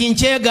 Yogera nti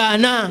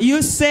nkyegaana.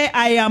 You say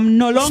I am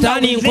no longer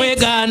Sitaani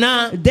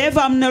nkwegaana.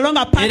 Devil I'm no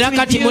longer part era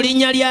kati mu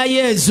linnya lya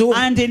Yesu.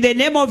 And in the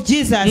name of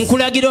Jesus.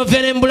 Nkulagira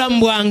ove mu bulamu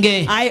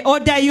bwange. I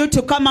order you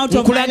to come out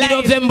of my life. Nkulagira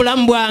ove mu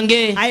bulamu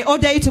bwange. I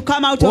order you to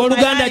come out of my life.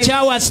 Oluganda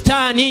kyawa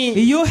Sitaani.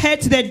 You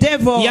hate the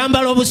devil.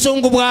 Yambala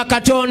obusungu bwa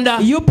Katonda.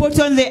 You put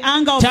on the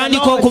anger of the Lord.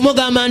 Tandika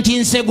okumugamba nti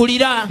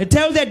nsegulira.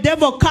 Tell the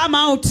devil come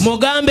out.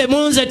 Mugambe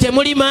munze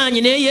temuli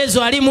maanyi naye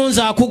Yesu ali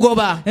munze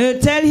akugoba.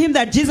 Tell him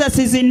that Jesus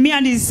is in me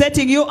and is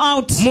setting you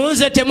out.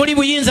 Munze temuli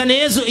buyinza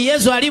naye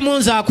Yesu ali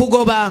munze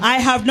akugoba. I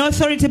have no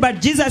authority but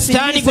Jesus is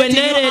setting you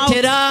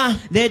out.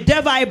 The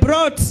devil I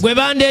brought. Gwe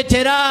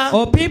bandeetera.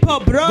 Or people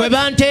brought. Gwe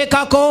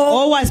banteekako.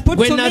 Or was put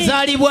to me.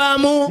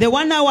 Nazaalibwamu. The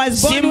one I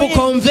was born with.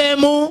 Simbuka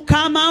onveemu.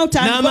 Come out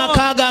and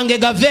n'amaka gange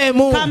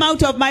gaveemu. Come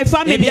out of my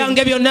family.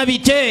 Ebyange byonna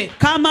bite.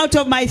 Come out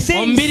of my things.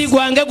 Omubiri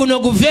gwange guno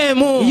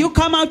guveemu. You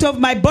come out of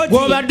my body.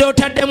 Gw'obadde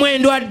otaddemu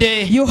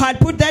endwadde. You had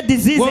put that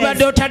disease.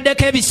 Gw'obadde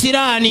otaddeko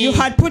ebisiraani. You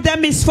had put that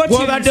misfortune.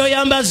 Gw'obadde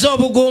oyambazza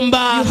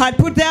obugumba. You had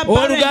put that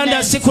barrenness.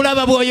 Oluganda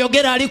sikulaba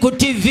bw'oyogera ali ku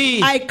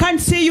TV. I can't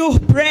see you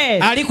pray.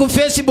 Ali ku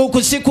Facebook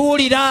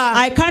sikuwulira.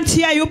 I can't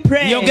hear you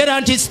pray.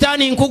 Yogera nti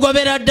Sitaani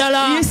nkugobera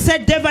ddala. You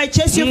said devil I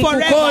chase you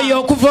forever. Nkukooye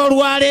okuva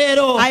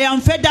olwaleero. I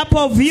am fed up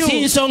of you.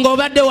 Si nsonga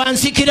obadde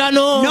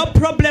wansikirano. No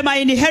problem I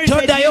inherited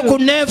Toddayo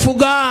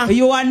kunneefuga.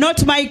 you. You are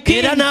not my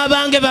king. Era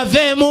n'abange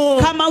baveemu.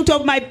 Come out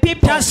of my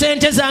people.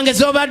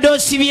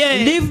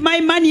 Leave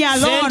my money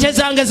alone.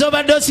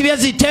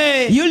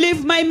 You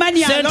leave my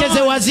money alone.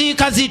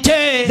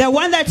 The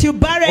one that you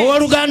bury.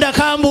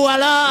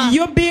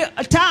 You be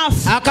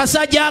tough.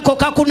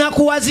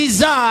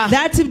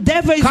 That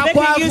devil is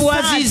making you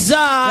sad.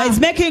 He's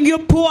making you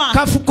poor.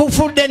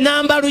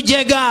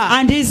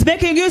 And he's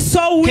making you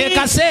so weak.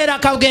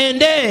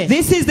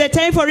 This is the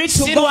time for it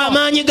to go.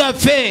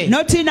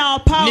 Not in our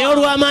power,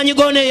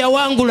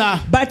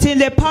 but in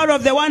the power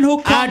of the one who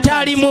comes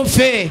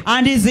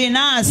and is in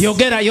us.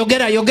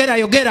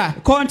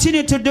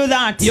 Continue to do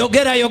that.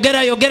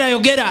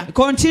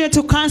 Continue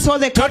to cancel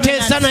the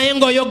covenant.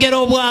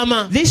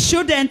 This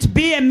shouldn't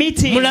be a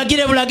meeting,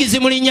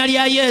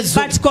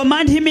 but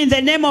command him in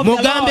the name of the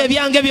Lord.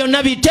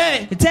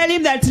 Tell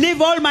him that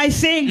leave all my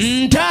things.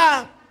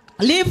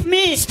 Leave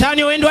me.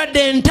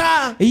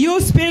 You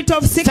spirit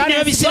of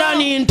sickness,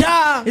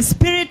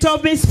 spirit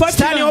of misfortune,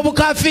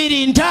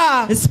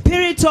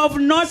 spirit of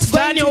not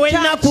going to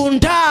church.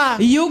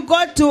 You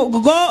got to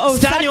go.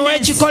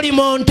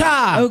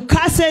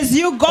 Curses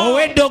you go.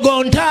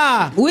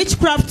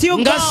 Witchcraft you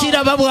go.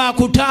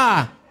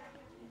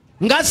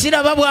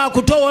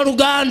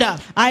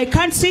 I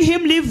can't see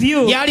him leave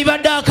you.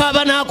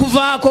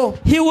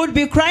 He would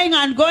be crying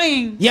and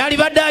going.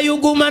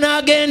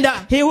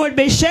 He would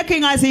be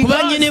shaking as he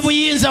goes.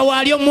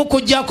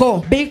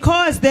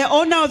 Because the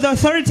owner of the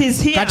authority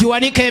is here.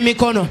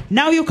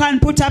 Now you can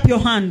put up your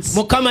hands.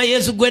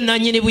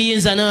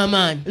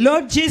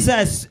 Lord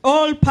Jesus,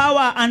 all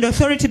power and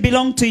authority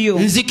belong to you.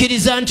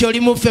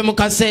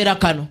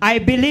 I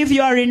believe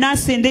you are in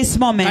us in this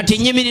moment.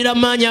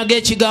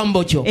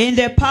 In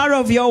the power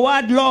of your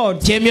word,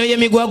 Lord,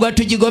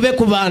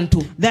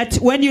 that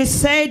when you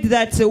said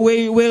that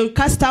we will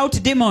cast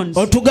out demons,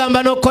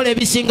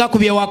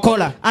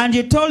 and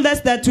you told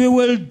us that we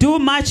will do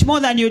much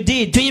more than you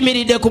did,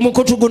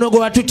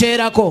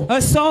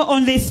 so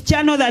on this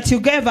channel that you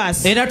gave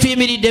us,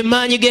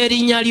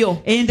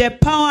 in the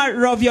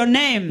power of your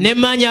name,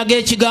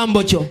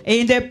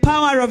 in the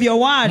power of your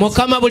word,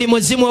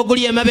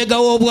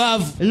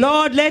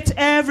 Lord, let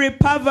every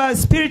power,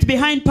 spirit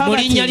behind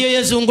poverty,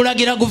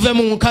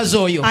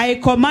 I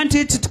command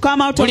it to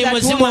come out of that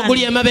woman.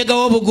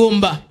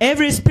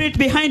 Every spirit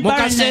behind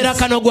barrenness,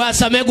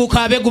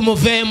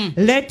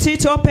 let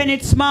it open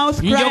its mouth,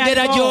 cry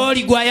and go.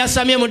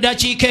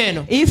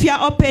 If you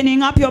are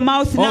opening up your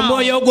mouth now,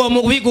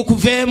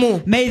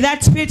 may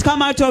that spirit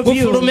come out of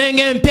you.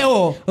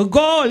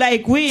 Go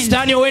like wind.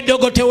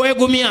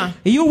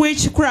 You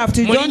witchcraft,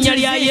 don't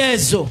resist.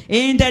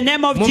 In the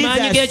name of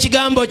Jesus,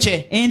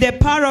 in the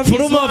power of his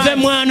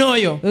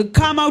word,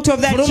 come out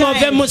of that child.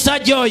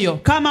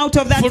 Come out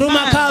of that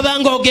man.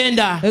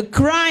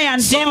 Cry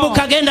and go.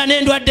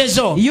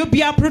 You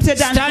be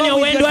uprooted and go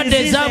with your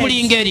diseases.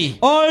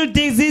 All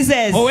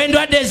diseases,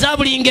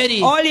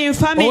 all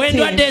infirmity,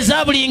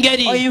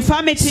 or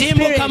infirmity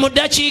spirit,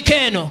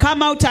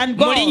 come out and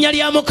go.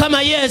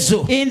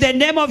 In the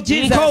name of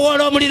Jesus,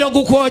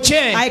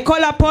 I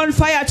call upon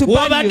fire to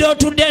burn you.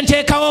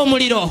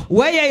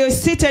 Where you're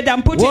seated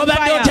and putting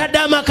fire,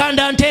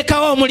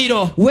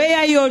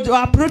 where you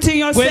are uprooting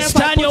yourself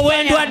and put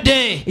fire.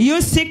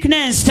 You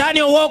sickness,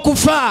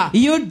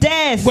 you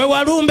death,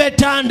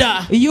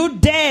 you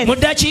death,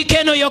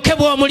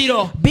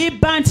 be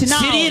burnt now.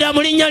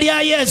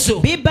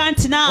 Be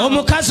burnt now.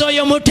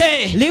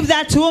 Leave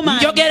that woman.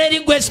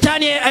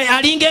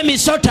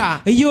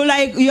 You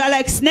are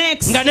like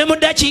snakes.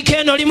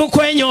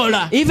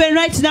 Even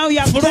right now you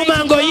are trying to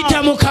go.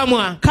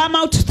 Come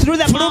out through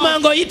the mouth.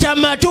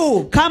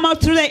 Come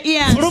out through the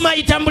ears.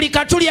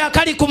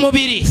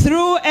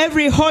 Through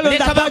every hole of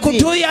the body.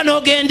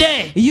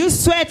 You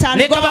sweat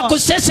and go.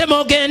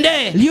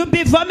 You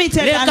be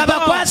vomited and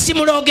go.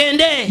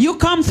 You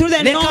come through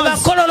the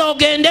nose.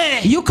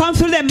 You come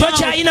through the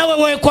mouth.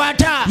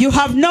 You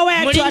have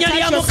nowhere to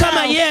attach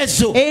yourself.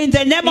 In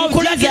the name of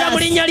Jesus,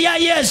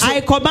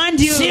 I command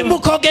you.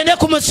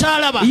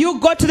 You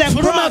go to the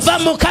cross.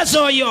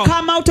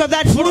 Come out of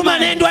that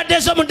woman.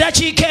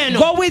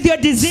 Go with your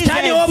diseases.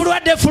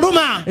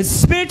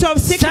 Spirit of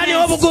sickness.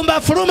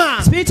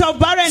 Spirit of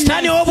barrenness.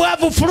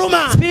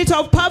 Spirit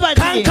of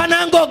poverty.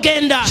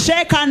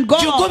 Shake and go.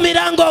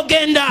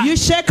 You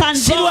shake and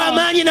go.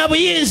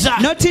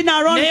 Not in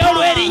our own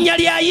power,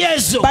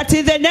 but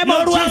in the name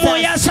of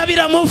Jesus.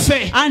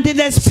 And in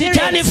the spirit,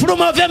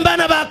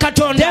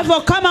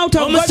 devil, come out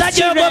of God's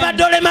children.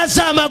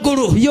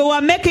 You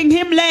are making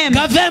him lame.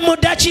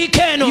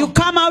 You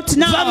come out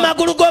now.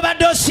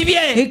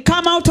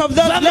 Come out of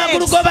those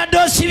legs.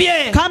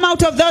 Come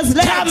out of those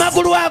legs.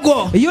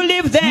 You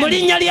leave them.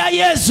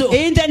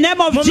 In the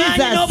name of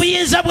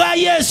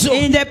Jesus. Yesu.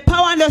 In the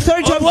power and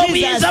authority of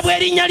Jesus.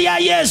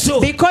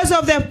 Because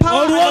of the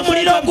power and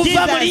authority of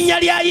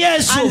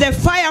Jesus. And the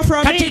fire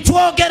from it.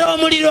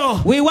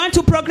 We want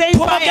to proclaim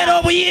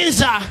fire.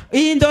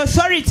 In the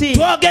authority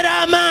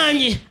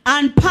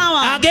and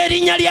power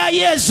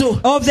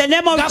of the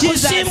name of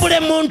Jesus.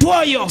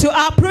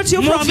 To uproot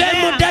you from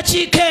there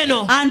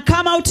and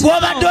come out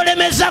now.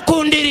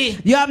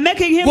 You are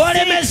making him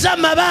sick.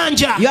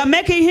 You are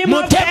making him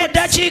upset.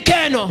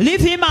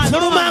 Leave him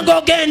alone.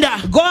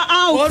 Go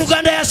out.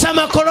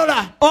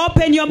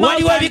 Open your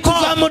mouth and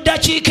talk.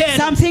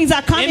 Some things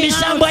are coming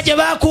out.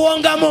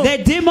 The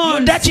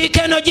demons.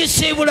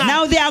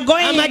 Now they are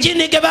going. The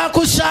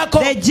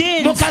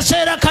jinns.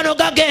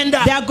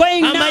 They are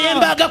going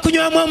now.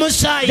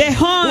 The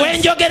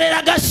horns.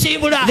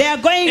 They are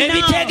going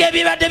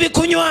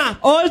now.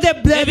 All the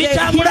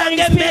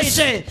spirits.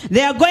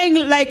 They are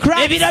going like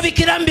rats.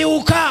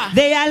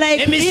 They are like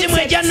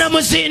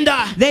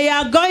insects. They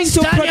are going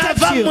to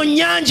protect you.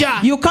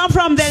 You come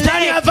from the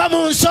lake.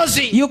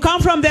 You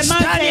come from the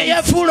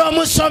mountains.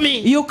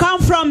 You come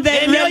from the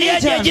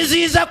religion.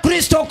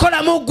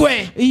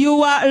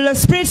 You are the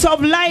spirits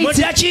of light.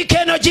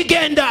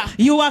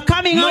 You are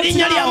coming out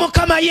now.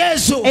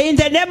 In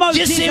the name of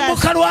Jesus.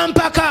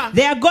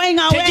 They are going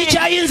away.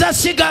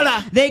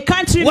 They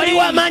can't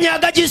remain.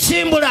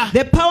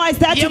 The power is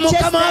there to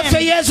chase them.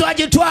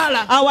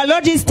 Our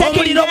Lord is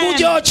taking them.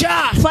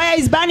 Fire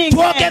is burning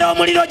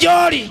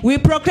them. We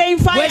proclaim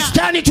fire.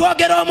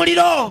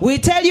 We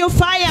tell you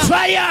fire.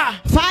 Fire.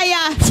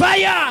 Fire.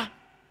 Fire.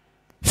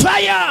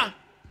 Fire.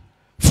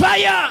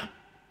 Fire.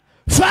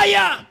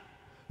 Fire.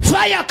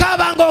 Fire.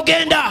 Kabango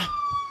genda.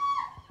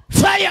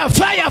 Fire.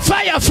 Fire.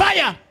 Fire.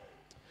 Fire.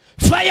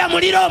 Fire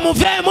muliro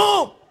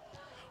muvemu.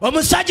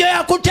 Omusajja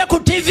yakutte ku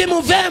TV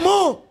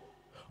muvemu.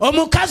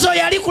 Omukazo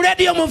yali ku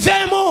radio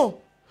muvemu.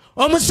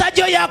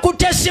 Omusajja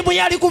yakutte essimu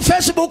yali ku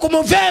Facebook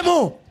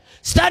muvemu.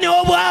 Stani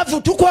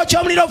obwavu tukwokya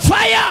omuliro.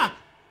 Fire.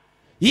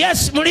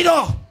 Yes,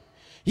 muliro.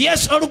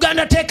 Yes,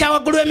 Oluganda teka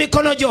waggulu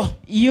emikono gyo.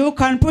 You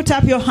can put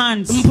up your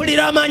hands.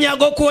 Mpulira amaanyi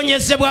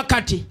ag'okuwonyezebwa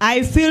kati.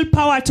 I feel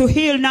power to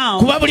heal now.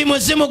 Kuba buli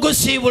muzimu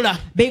gusiibula.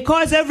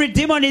 Because every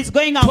demon is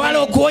going away. Twala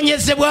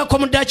okuwonyezebwako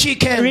mu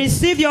ddakiika eno.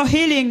 Receive your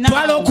healing now.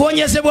 Twala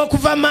okuwonyezebwa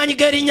okuva mu maanyi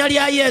g'erinnya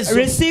lya Yesu.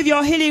 Receive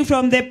your healing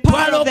from the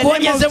power of the name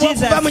of Jesus. Twala okuwonyezebwa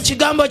okuva mu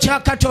kigambo kya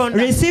Katonda.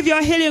 Receive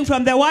your healing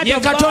from the word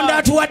of God. Ye Katonda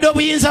atuwadde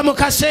obuyinza mu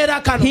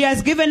kaseera kano. He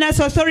has given us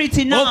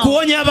authority now.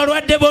 Okuwonya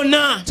abalwadde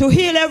bonna. To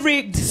heal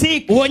every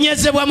sick.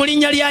 Wonyezebwa mu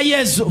linnya lya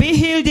Yesu. Be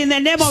healed in the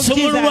name of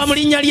Jesus.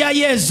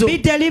 Be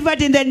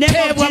delivered in the name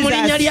of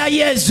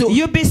Jesus.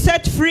 You be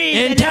set free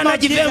in the name of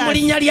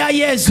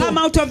Jesus. Come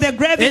out of the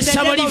grave in the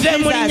name of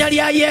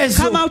Jesus.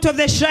 Come out of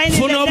the shrine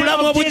in the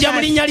name of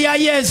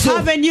Jesus.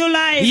 Have a new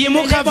life in the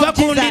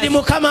name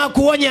of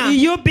Jesus.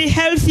 You be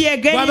healthy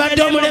again in the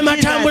name of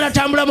Jesus.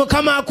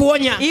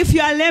 If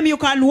you are lame, you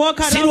can walk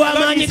around.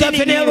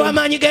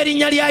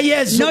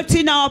 Not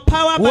in our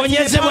power, but in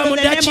the power of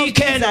the name of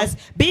Jesus.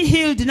 Be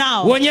healed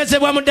now.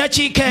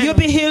 You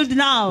be healed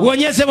now.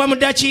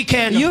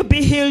 You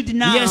be healed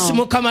now. Yes,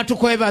 Mukama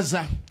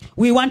tukwebaza.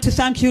 We want to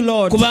thank you,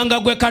 Lord. Kubanga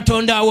gwe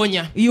Katonda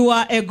awonya. You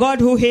are a God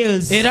who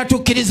heals. Era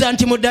tukkiriza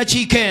nti mu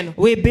ddakiika eno.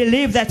 We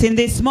believe that in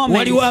this moment.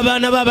 Waliwo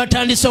abaana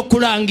babatandise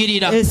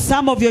okulangirira.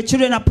 Some of your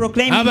children are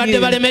proclaiming you. Abadde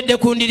balemedde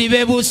ku ndiri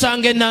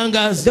beebuusanga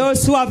ennangaazi.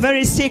 Those who are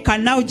very sick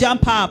can now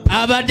jump up.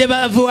 Abadde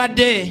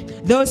bavuwadde.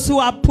 Those who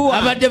are poor.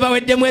 Abadde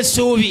baweddemu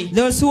essuubi.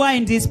 Those who are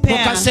in despair.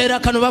 Mu kaseera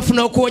kano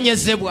bafuna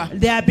okuwonyezebwa.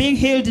 They are being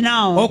healed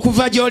now.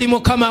 Okuva gy'oli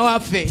Mukama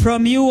waffe.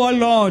 From you, O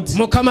Lord.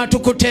 Mukama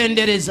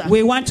tukutendereza.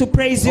 We want to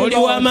praise you,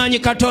 Lord.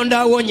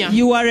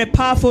 You are a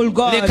powerful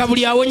God.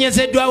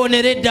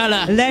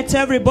 Let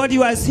everybody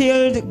who has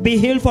healed be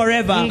healed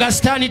forever. And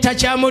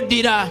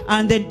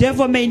the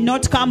devil may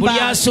not come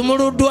back.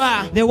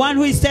 The one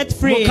who is set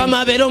free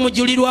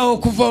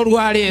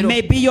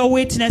may be your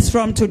witness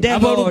from today,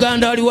 Lord.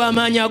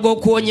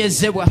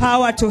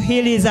 Power to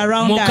heal is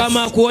around us.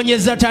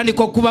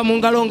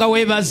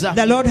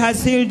 The Lord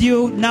has healed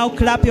you. Now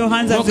clap your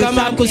hands as we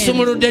thank Him.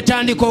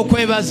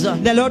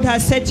 The Lord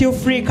has set you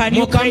free. Can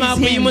you praise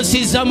Him?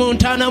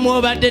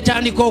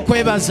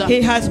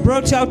 He has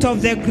brought you out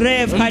of the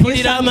grave. Can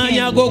you thank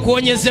Him?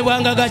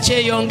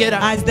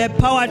 As the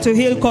power to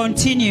heal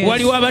continues.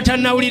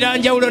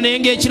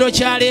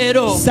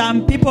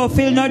 Some people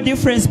feel no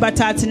difference, but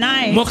at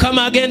night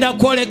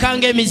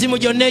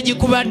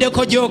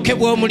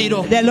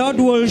the Lord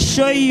will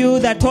show you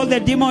that all the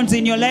demons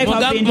in your life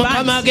have been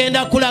banished.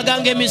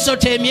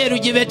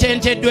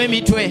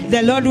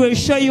 The Lord will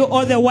show you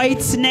all the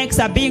white snakes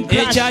are being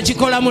crushed.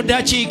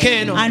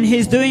 And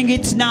He's doing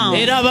it now.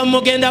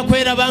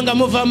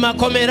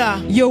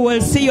 You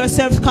will see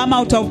yourself come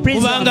out of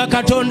prison.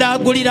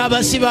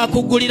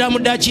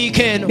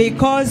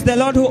 Because the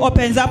Lord who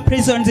opens up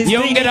prisons is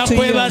doing it to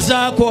you.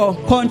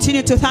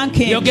 Continue to thank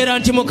Him.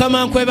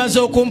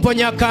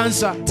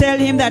 Tell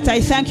Him that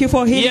I thank you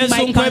for healing my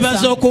cancer.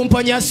 cancer.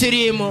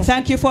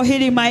 Thank you for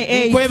healing my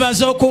AIDS.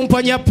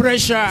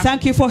 Pressure.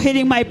 Thank you for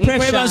healing my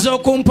pressure.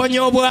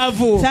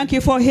 Thank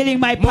you for healing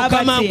my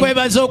poverty.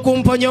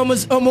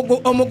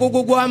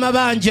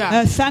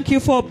 Thank you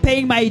for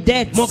paying my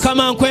debts.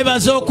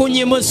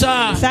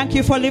 Thank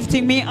you for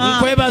lifting me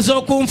up.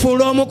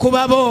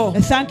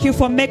 Thank you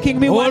for making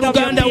me one of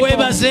your people.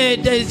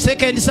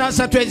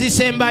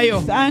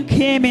 Thank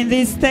him in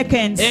these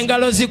seconds.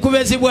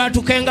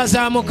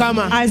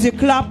 As you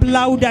clap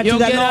louder to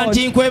the Lord.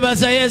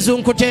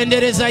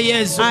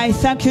 I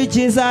thank you,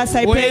 Jesus.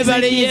 I praise you,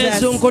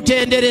 Jesus.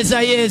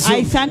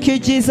 I thank you,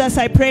 Jesus.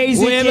 I praise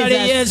you,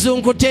 Jesus.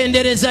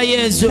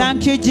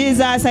 Thank you,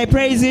 Jesus. I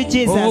praise you,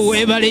 Jesus.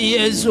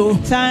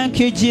 Thank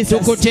you,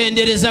 Jesus.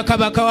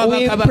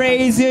 We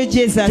praise you,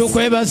 Jesus.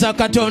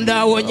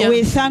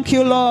 We thank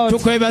you, Lord.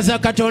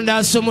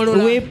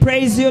 We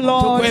praise you,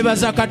 Lord.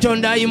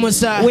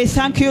 We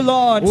thank you,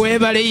 Lord.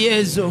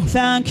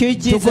 Thank you,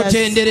 Jesus.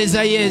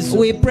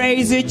 We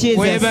praise you, Jesus.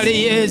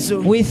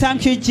 We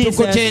thank you, Jesus.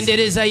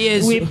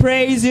 We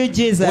praise you,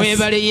 Jesus.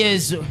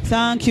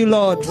 Thank you,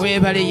 Lord.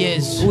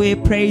 We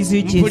praise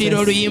you, Jesus.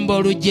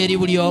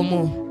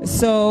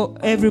 So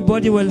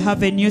everybody will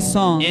have a new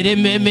song.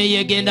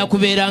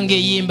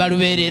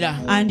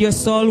 And your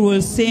soul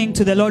will sing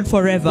to the Lord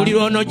forever.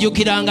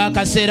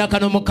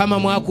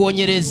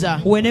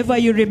 Whenever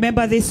you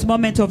remember this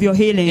moment of your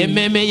healing,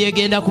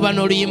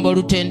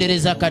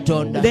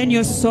 then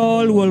your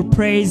soul will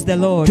praise the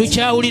Lord.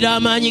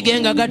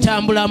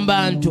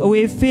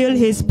 We feel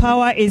his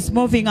power is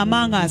moving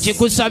among us.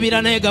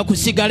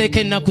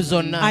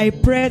 I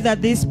pray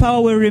that this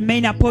power will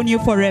remain upon you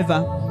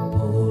forever.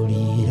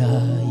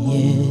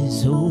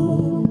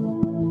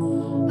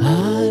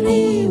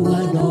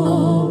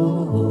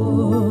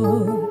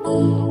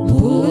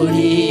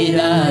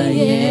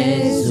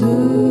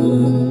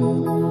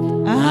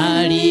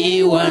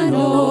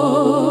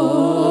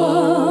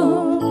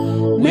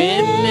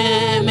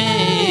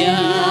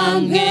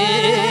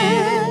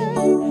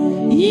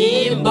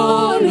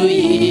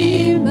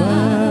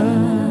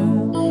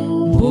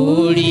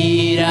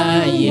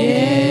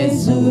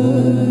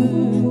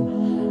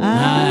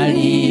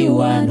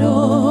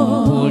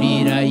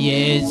 Pulira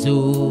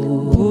Yesu.